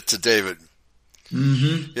giving it to David.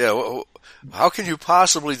 Mm-hmm. Yeah, how can you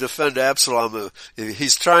possibly defend Absalom if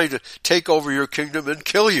he's trying to take over your kingdom and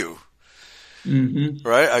kill you? Mm-hmm.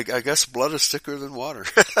 Right? I guess blood is thicker than water.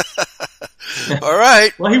 All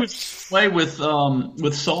right. Well, he was away with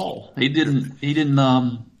Saul. He didn't.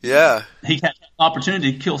 Yeah. He had an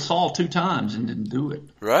opportunity to kill Saul 2 times and didn't do it.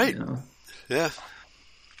 Right. You know? Yeah.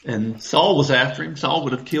 And Saul was after him. Saul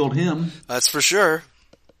would have killed him. That's for sure.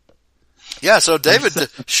 Yeah, so David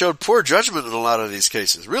showed poor judgment in a lot of these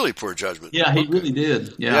cases. Really poor judgment. Yeah, he really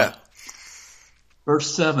did. Yeah.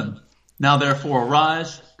 Verse 7. Now therefore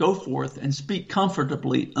arise, go forth, and speak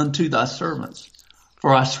comfortably unto thy servants.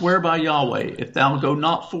 For I swear by Yahweh, if thou go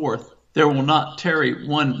not forth, there will not tarry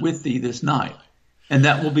one with thee this night. And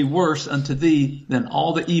that will be worse unto thee than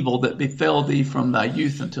all the evil that befell thee from thy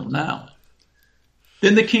youth until now.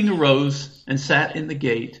 Then the king arose and sat in the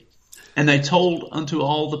gate. And they told unto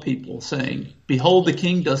all the people, saying, Behold, the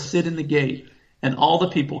king doth sit in the gate. And all the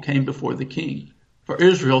people came before the king. For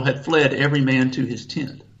Israel had fled every man to his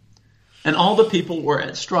tent. And all the people were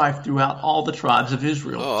at strife throughout all the tribes of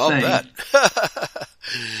Israel, saying, bet.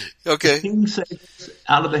 Okay. The king saved us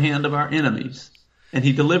out of the hand of our enemies, and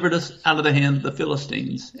he delivered us out of the hand of the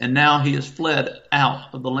Philistines, and now he is fled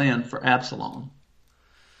out of the land for Absalom.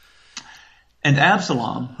 And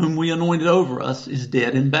Absalom, whom we anointed over us, is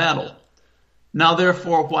dead in battle. Now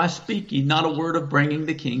therefore, why speak ye not a word of bringing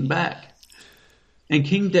the king back? And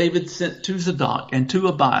King David sent to Zadok and to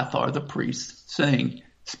Abiathar the priests, saying,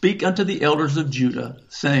 Speak unto the elders of Judah,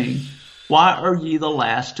 saying, Why are ye the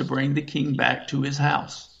last to bring the king back to his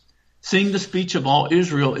house? Seeing the speech of all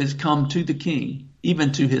Israel is come to the king,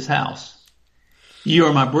 even to his house. Ye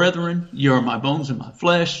are my brethren, ye are my bones and my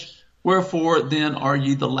flesh. Wherefore then are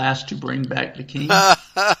ye the last to bring back the king?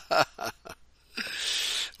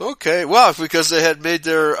 Okay, well, because they had made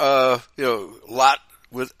their, lot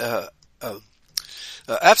with,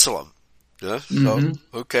 Absalom. Yeah. So,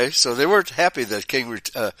 okay. So they weren't happy that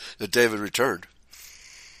that David returned.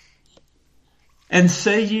 And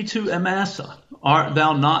say ye to Amasa, art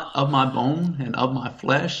thou not of my bone and of my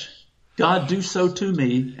flesh? God do so to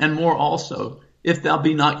me, and more also, if thou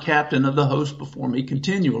be not captain of the host before me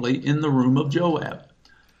continually in the room of Joab.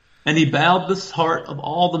 And he bowed the heart of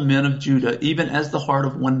all the men of Judah, even as the heart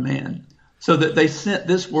of one man, so that they sent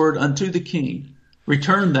this word unto the king,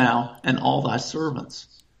 return thou and all thy servants.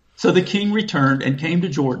 So the king returned and came to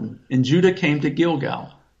Jordan, and Judah came to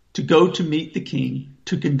Gilgal to go to meet the king,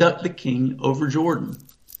 to conduct the king over Jordan.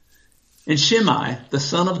 And Shimei, the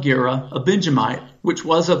son of Gera, a Benjamite, which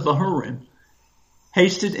was of Bahurim,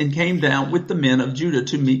 hasted and came down with the men of Judah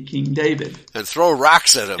to meet King David. And throw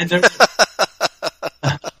rocks at him.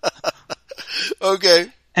 Okay.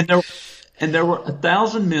 And there were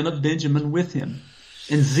 1,000 men of Benjamin with him,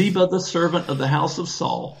 and Ziba the servant of the house of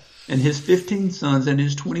Saul, and his 15 sons and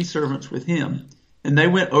his 20 servants with him, and they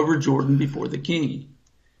went over Jordan before the king.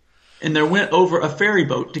 And there went over a ferry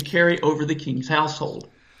boat to carry over the king's household,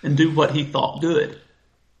 and do what he thought good.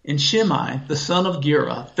 And Shimei, the son of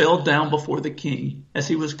Gera, fell down before the king as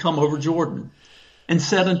he was come over Jordan, and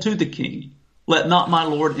said unto the king, Let not my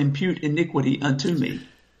lord impute iniquity unto me,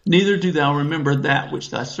 neither do thou remember that which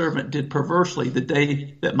thy servant did perversely the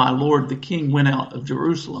day that my lord the king went out of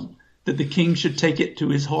Jerusalem, that the king should take it to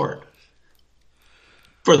his heart.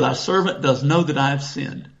 For thy servant does know that I have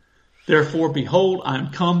sinned. Therefore, behold, I am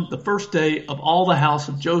come the first day of all the house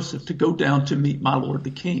of Joseph to go down to meet my lord the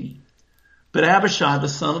king. But Abishai the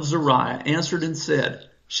son of Zeruiah answered and said,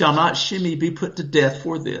 Shall not Shimei be put to death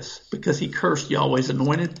for this, because he cursed Yahweh's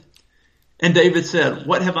anointed? And David said,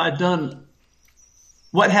 What have I done?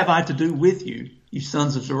 What have I to do with you, you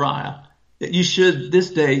sons of Zeruiah, that you should this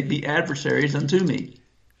day be adversaries unto me?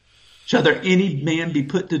 Shall there any man be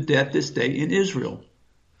put to death this day in Israel?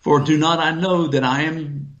 For do not I know that I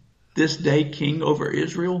am this day king over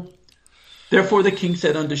Israel? Therefore the king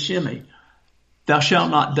said unto Shimei, Thou shalt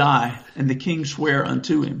not die. And the king sware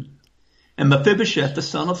unto him. And Mephibosheth the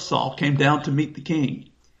son of Saul came down to meet the king,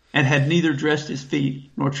 and had neither dressed his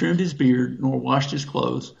feet, nor trimmed his beard, nor washed his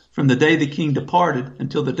clothes, from the day the king departed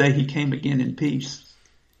until the day he came again in peace.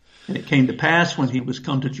 And it came to pass, when he was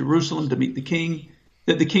come to Jerusalem to meet the king,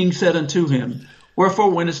 that the king said unto him, Wherefore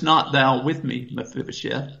wentest not thou with me,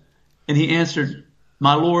 Mephibosheth? And he answered,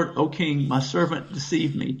 My lord, O king, my servant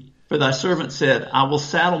deceived me. For thy servant said, I will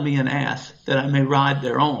saddle me an ass, that I may ride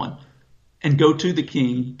thereon, and go to the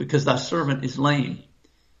king, because thy servant is lame.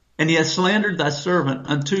 And he has slandered thy servant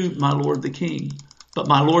unto my lord the king. But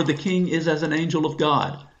my lord the king is as an angel of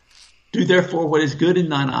God. Do therefore what is good in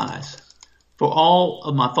thine eyes. For all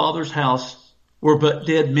of my father's house were but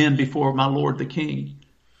dead men before my lord the king.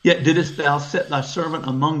 Yet didst thou set thy servant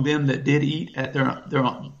among them that did eat at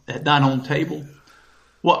thine own table.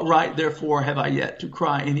 What right therefore have I yet to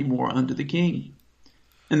cry any more unto the king?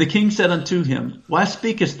 And the king said unto him, Why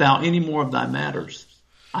speakest thou any more of thy matters?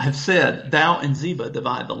 I have said, Thou and Ziba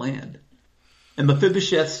divide the land. And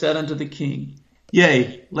Mephibosheth said unto the king,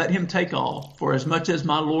 Yea, let him take all, for as much as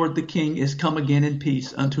my lord the king is come again in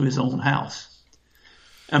peace unto his own house.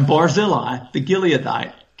 And Barzillai the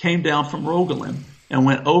Gileadite came down from Rogelim, and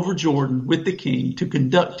went over Jordan with the king to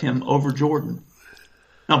conduct him over Jordan.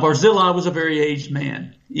 Now Barzillai was a very aged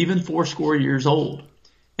man, even 80 years old,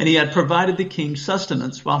 and he had provided the king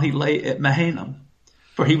sustenance while he lay at Mahanaim,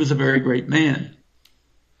 for he was a very great man.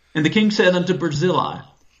 And the king said unto Barzillai,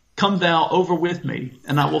 Come thou over with me,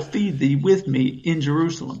 and I will feed thee with me in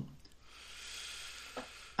Jerusalem.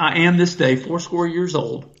 I am this day 80 years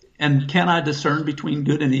old, and can I discern between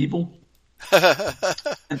good and evil?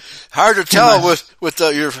 Hard to tell with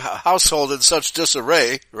your household in such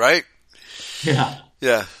disarray, right? Yeah.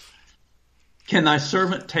 Yeah. Can thy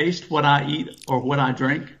servant taste what I eat or what I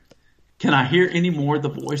drink? Can I hear any more the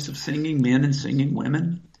voice of singing men and singing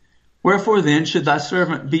women? Wherefore then should thy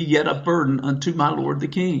servant be yet a burden unto my lord the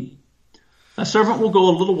king? Thy servant will go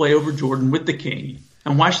a little way over Jordan with the king,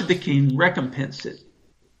 and why should the king recompense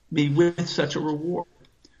me with such a reward?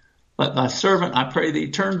 Let thy servant, I pray thee,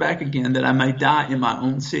 turn back again, that I may die in my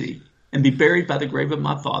own city, and be buried by the grave of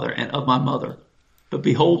my father and of my mother. But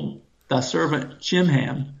behold, thy servant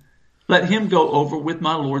Chimham, let him go over with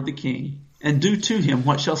my lord the king, and do to him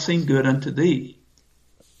what shall seem good unto thee.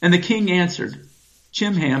 And the king answered,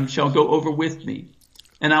 Chimham shall go over with me,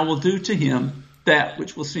 and I will do to him that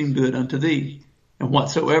which will seem good unto thee, and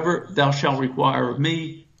whatsoever thou shalt require of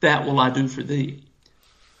me, that will I do for thee.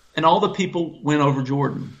 And all the people went over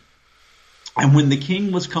Jordan. And when the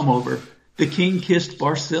king was come over, the king kissed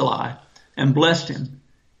Barzillai and blessed him,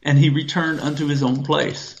 and he returned unto his own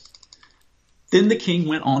place. Then the king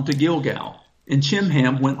went on to Gilgal, and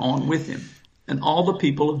Chimham went on with him. And all the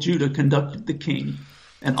people of Judah conducted the king,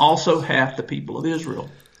 and also half the people of Israel.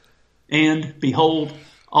 And, behold,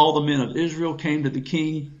 all the men of Israel came to the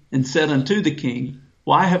king, and said unto the king,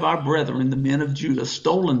 Why have our brethren, the men of Judah,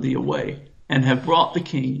 stolen thee away, and have brought the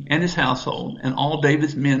king and his household, and all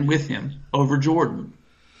David's men with him, over Jordan?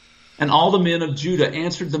 And all the men of Judah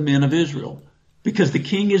answered the men of Israel, Because the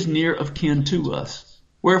king is near of kin to us.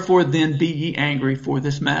 Wherefore then be ye angry for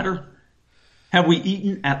this matter? Have we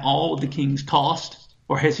eaten at all of the king's cost,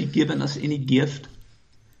 or has he given us any gift?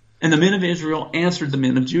 And the men of Israel answered the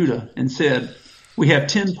men of Judah, and said, We have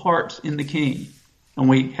 10 parts in the king, and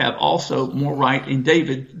we have also more right in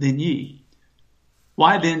David than ye.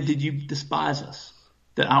 Why then did you despise us,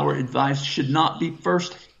 that our advice should not be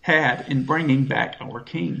first had in bringing back our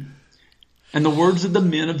king? And the words of the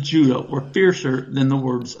men of Judah were fiercer than the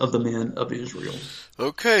words of the men of Israel.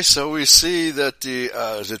 Okay, so we see that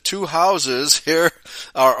the two houses here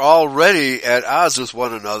are already at odds with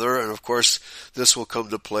one another, and of course this will come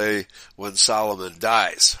to play when Solomon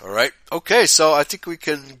dies. All right? Okay, so I think we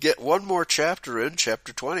can get one more chapter in,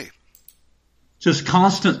 chapter 20. Just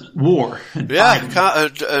constant war and fighting.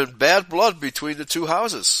 And bad blood between the two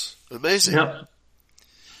houses. Amazing. Yep.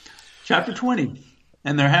 Chapter 20.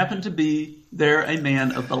 And there happened to be there a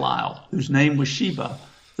man of Belial, whose name was Sheba,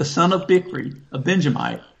 the son of Bichri, a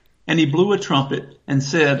Benjamite. And he blew a trumpet and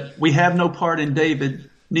said, We have no part in David,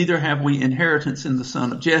 neither have we inheritance in the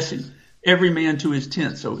son of Jesse. Every man to his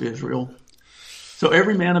tents, O Israel. So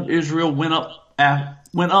every man of Israel went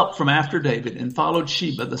up from after David and followed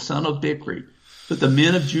Sheba, the son of Bichri. But the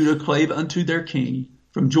men of Judah clave unto their king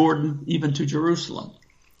from Jordan even to Jerusalem.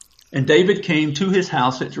 And David came to his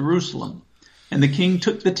house at Jerusalem. And the king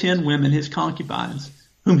took the 10 women, his concubines,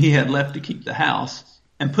 whom he had left to keep the house,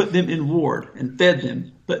 and put them in ward, and fed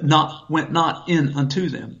them, but went not in unto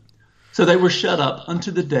them. So they were shut up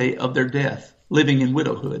unto the day of their death, living in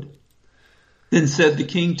widowhood. Then said the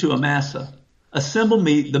king to Amasa, Assemble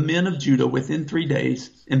me the men of Judah within 3 days,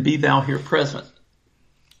 and be thou here present.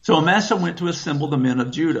 So Amasa went to assemble the men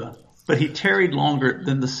of Judah, but he tarried longer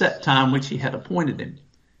than the set time which he had appointed him.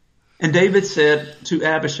 And David said to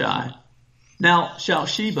Abishai, Now shall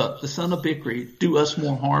Sheba, the son of Bichri, do us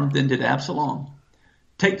more harm than did Absalom?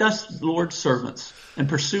 Take thy Lord's servants, and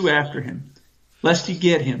pursue after him, lest he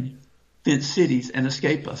get him, fence cities, and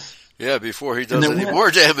escape us. Yeah, before he does any more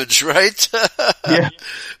damage, right? Yeah.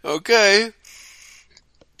 Okay.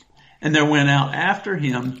 And there went out after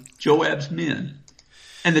him Joab's men,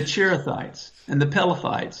 and the Cherethites, and the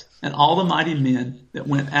Pelethites, and all the mighty men that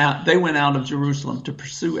went out. They went out of Jerusalem to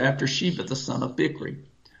pursue after Sheba, the son of Bichri.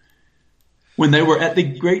 When they were at the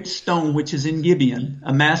great stone which is in Gibeon,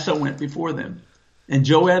 Amasa went before them, and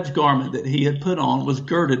Joab's garment that he had put on was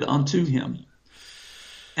girded unto him,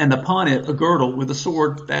 and upon it a girdle with a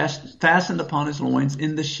sword fastened upon his loins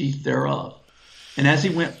in the sheath thereof. And as he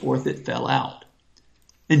went forth, it fell out.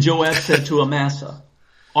 And Joab said to Amasa,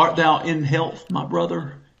 Art thou in health, my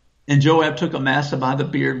brother? And Joab took Amasa by the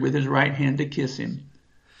beard with his right hand to kiss him.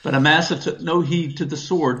 But Amasa took no heed to the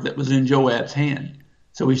sword that was in Joab's hand.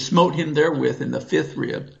 So he smote him therewith in the 5th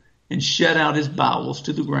rib, and shed out his bowels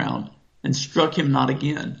to the ground, and struck him not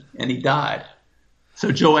again, and he died.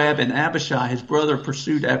 So Joab and Abishai his brother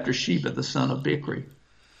pursued after Sheba the son of Bichri.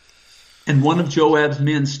 And one of Joab's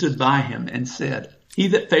men stood by him, and said, He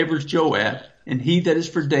that favors Joab, and he that is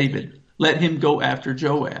for David, let him go after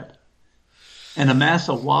Joab. And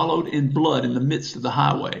Amasa wallowed in blood in the midst of the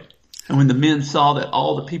highway. And when the men saw that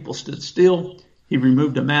all the people stood still, he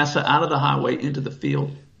removed Amasa out of the highway into the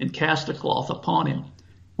field, and cast a cloth upon him,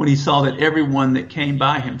 when he saw that every one that came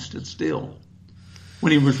by him stood still.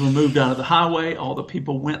 When he was removed out of the highway, all the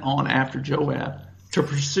people went on after Joab, to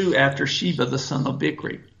pursue after Sheba the son of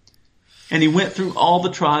Bichri. And he went through all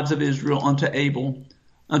the tribes of Israel unto Abel,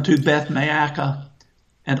 unto Beth-maacah,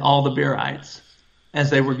 and all the Berites, as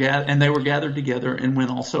they were gathered together, and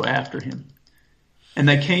went also after him. And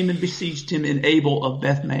they came and besieged him in Abel of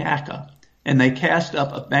Beth-maacah, and they cast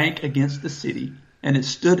up a bank against the city, and it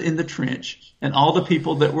stood in the trench, and all the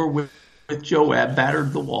people that were with Joab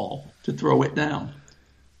battered the wall to throw it down.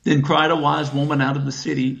 Then cried a wise woman out of the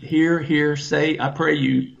city, Hear, hear, say, I pray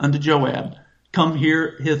you, unto Joab, come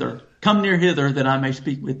near hither, that I may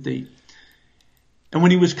speak with thee. And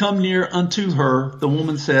when he was come near unto her, the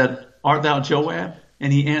woman said, Art thou Joab?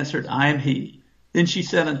 And he answered, I am he. Then she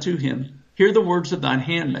said unto him, Hear the words of thine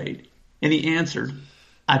handmaid. And he answered,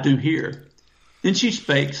 I do hear. Then she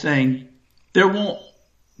spake, saying, they were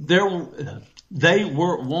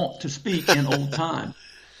wont to speak in old time,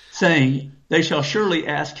 saying, they shall surely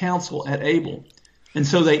ask counsel at Abel. And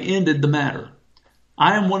so they ended the matter.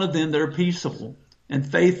 I am one of them that are peaceable and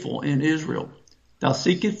faithful in Israel. Thou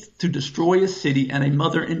seekest to destroy a city and a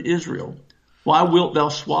mother in Israel. Why wilt thou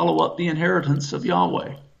swallow up the inheritance of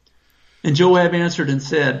Yahweh? And Joab answered and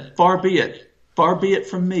said, far be it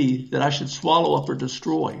from me that I should swallow up or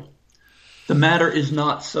destroy. The matter is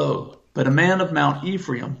not so, but a man of Mount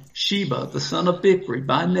Ephraim, Sheba, the son of Bichri,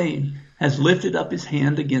 by name, has lifted up his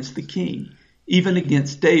hand against the king, even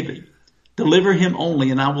against David. Deliver him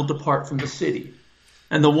only, and I will depart from the city.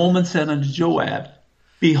 And the woman said unto Joab,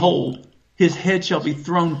 behold, his head shall be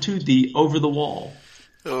thrown to thee over the wall.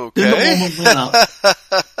 Okay. Then the woman went up.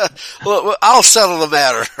 Well, I'll settle the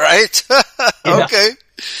matter, right? Yeah. Okay.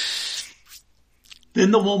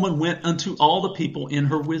 Then the woman went unto all the people in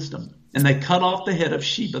her wisdom, and they cut off the head of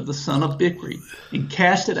Sheba, the son of Bichri, and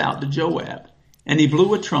cast it out to Joab. And he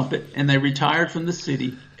blew a trumpet, and they retired from the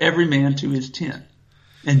city, every man to his tent.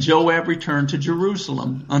 And Joab returned to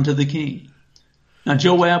Jerusalem unto the king. Now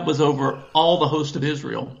Joab was over all the host of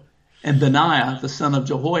Israel, and Benaiah, the son of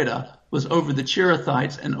Jehoiada, was over the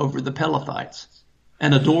Cherethites and over the Pelethites.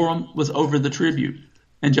 And Adoram was over the tribute.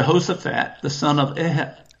 And Jehoshaphat, the son of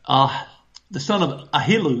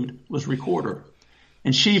Ahilud, was recorder.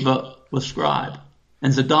 And Sheba was scribe.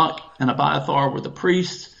 And Zadok and Abiathar were the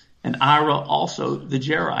priests. And Ira also, the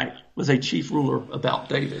Jerite, was a chief ruler about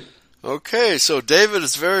David. Okay, so David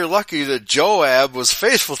is very lucky that Joab was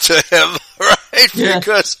faithful to him, right? Yeah.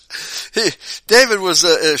 Because David was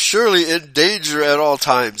surely in danger at all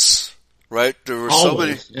times, right? There were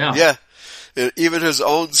Always, so many. Yeah. Even his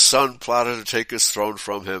own son plotted to take his throne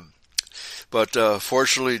from him. But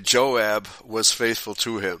fortunately, Joab was faithful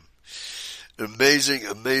to him. Amazing,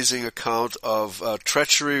 amazing account of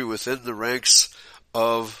treachery within the ranks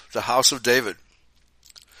of the house of David.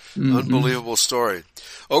 Mm-hmm. Unbelievable story.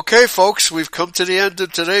 Okay, folks, we've come to the end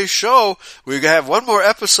of today's show. We have one more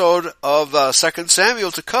episode of 2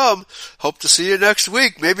 Samuel to come. Hope to see you next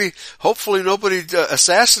week. Maybe, hopefully nobody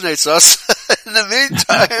assassinates us in the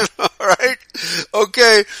meantime. All right?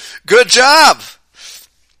 Okay, good job.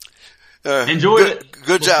 Enjoy it. Good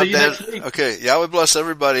We'll job, see you Dan. next week. Okay, Yahweh bless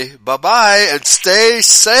everybody. Bye-bye, and stay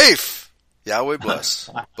safe. Yahweh bless.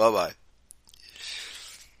 Bye-bye.